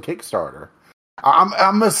screenshots on Kickstarter.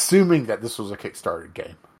 I'm assuming that this was a Kickstarter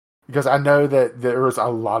game because I know that there was a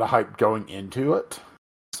lot of hype going into it.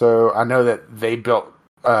 So I know that they built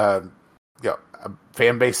a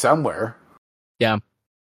fan base somewhere. Yeah,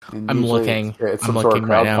 I'm looking. It's I'm some sort looking of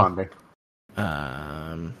right crowdfunding.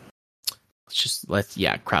 now. Let's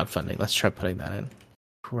crowdfunding. Let's try putting that in.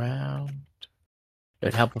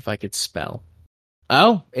 It'd help if I could spell.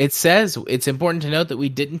 Oh, it says it's important to note that we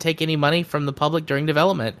didn't take any money from the public during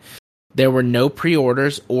development. There were no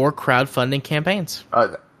pre-orders or crowdfunding campaigns.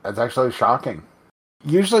 That's actually shocking.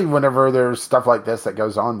 Usually, whenever there's stuff like this that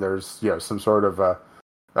goes on, there's some sort of a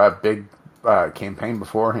big campaign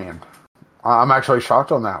beforehand. I'm actually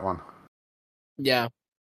shocked on that one. Yeah,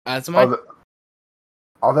 that's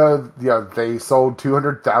although they sold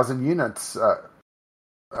 200,000 units,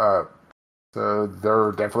 so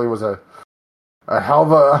there definitely was a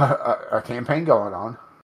hell of a campaign going on.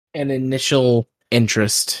 An initial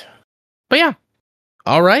interest. But yeah,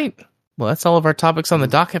 all right. Well, that's all of our topics on the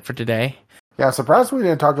docket for today. Yeah, surprised we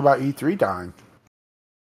didn't talk about E3 dying.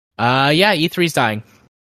 Yeah, E3's dying.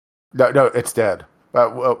 No, it's dead.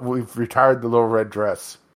 We've retired the little red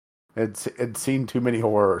dress. It's seen too many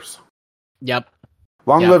horrors. Yep.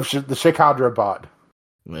 Long live the Chick Hydra bot.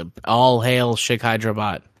 All hail Chick Hydra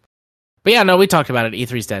bot. But yeah, no, we talked about it.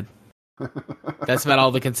 E3's dead. That's about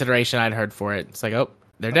all the consideration I'd heard for it. It's like, oh,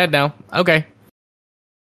 they're dead now. Okay.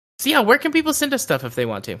 So yeah, where can people send us stuff if they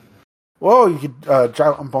want to? Well, you could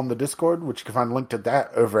jump on the Discord, which you can find a link to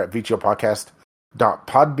that over at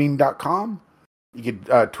VGLpodcast.podbean.com. You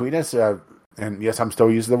could tweet us, and yes, I'm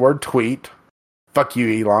still using the word tweet. Fuck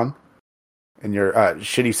you, Elon, and your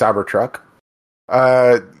shitty Cybertruck.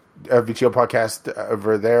 VGL Podcast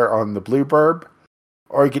over there on the Bluebird,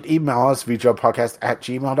 or you could email us,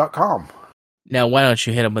 VGLpodcast@gmail.com. Now, why don't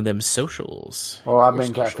you hit them with them socials? Well, I've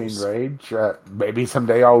been Caffeine Rage. Maybe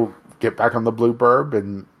someday I'll get back on the Bluebird,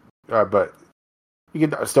 but you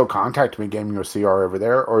can still contact me, Gaming with CR over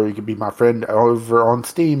there, or you could be my friend over on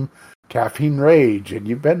Steam, Caffeine Rage. And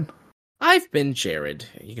you've been? I've been Jared.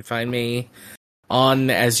 You can find me on,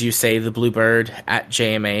 as you say, the Bluebird at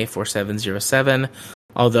JMA4707.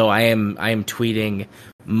 Although I am tweeting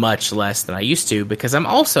much less than I used to because I'm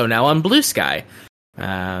also now on Blue Sky.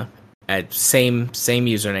 At same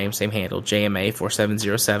username, same handle,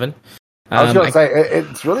 JMA4707. I was going to say,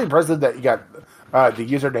 it's really impressive that you got the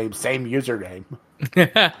username, same username.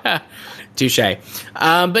 Touche.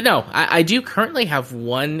 But no, I do currently have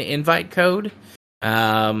one invite code.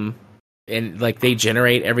 And they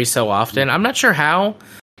generate every so often. I'm not sure how.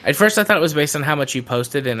 At first I thought it was based on how much you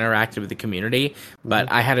posted and interacted with the community,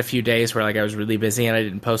 but I had a few days where I was really busy and I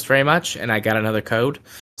didn't post very much, and I got another code.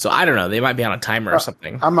 So I don't know. They might be on a timer or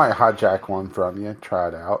something. I might hijack one from you. Try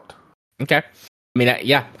it out. Okay. I mean,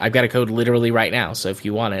 I've got a code literally right now, so if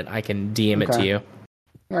you want it, I can DM it to you.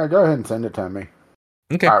 Yeah, go ahead and send it to me.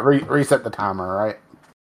 Okay. Reset the timer, right?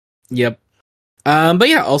 Yep. But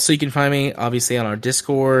yeah, also you can find me, obviously, on our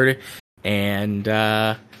Discord, and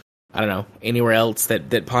I don't know, anywhere else that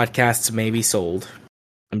podcasts may be sold.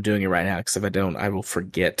 I'm doing it right now, because if I don't, I will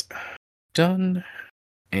forget. Done.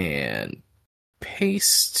 And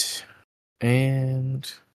paste. And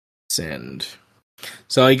send.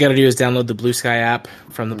 So all you gotta do is download the Blue Sky app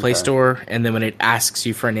from the Play Store, and then when it asks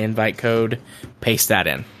you for an invite code, paste that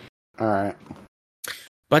in. Alright.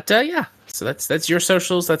 But yeah, so that's your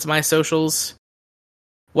socials, that's my socials.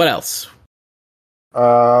 What else?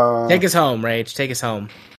 Take us home, Rage. Take us home.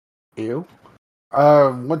 You?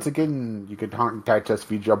 Once again, you can contact us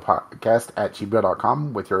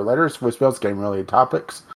VGLpodcast@gmail.com with your letters, voicemails, game-related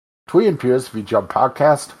topics. Tweet and peers VGL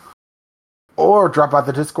Podcast. Or drop out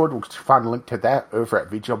the Discord, which you can find a link to that over at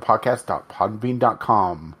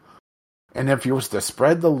VGLpodcast.podbean.com. And if you wish to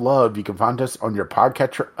spread the love, you can find us on your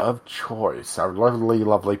podcatcher of choice. Our lovely,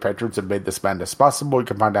 lovely patrons have made this madness possible. You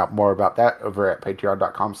can find out more about that over at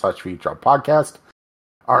patreon.com/VGLpodcast.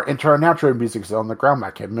 Our intro and outro music is on the ground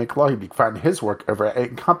by Kevin McLeod. You can find his work over at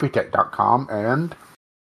incompetech.com. And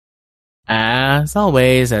as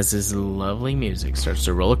always, as this lovely music starts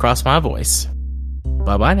to roll across my voice,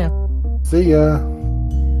 bye-bye now. See ya.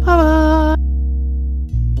 Bye-bye.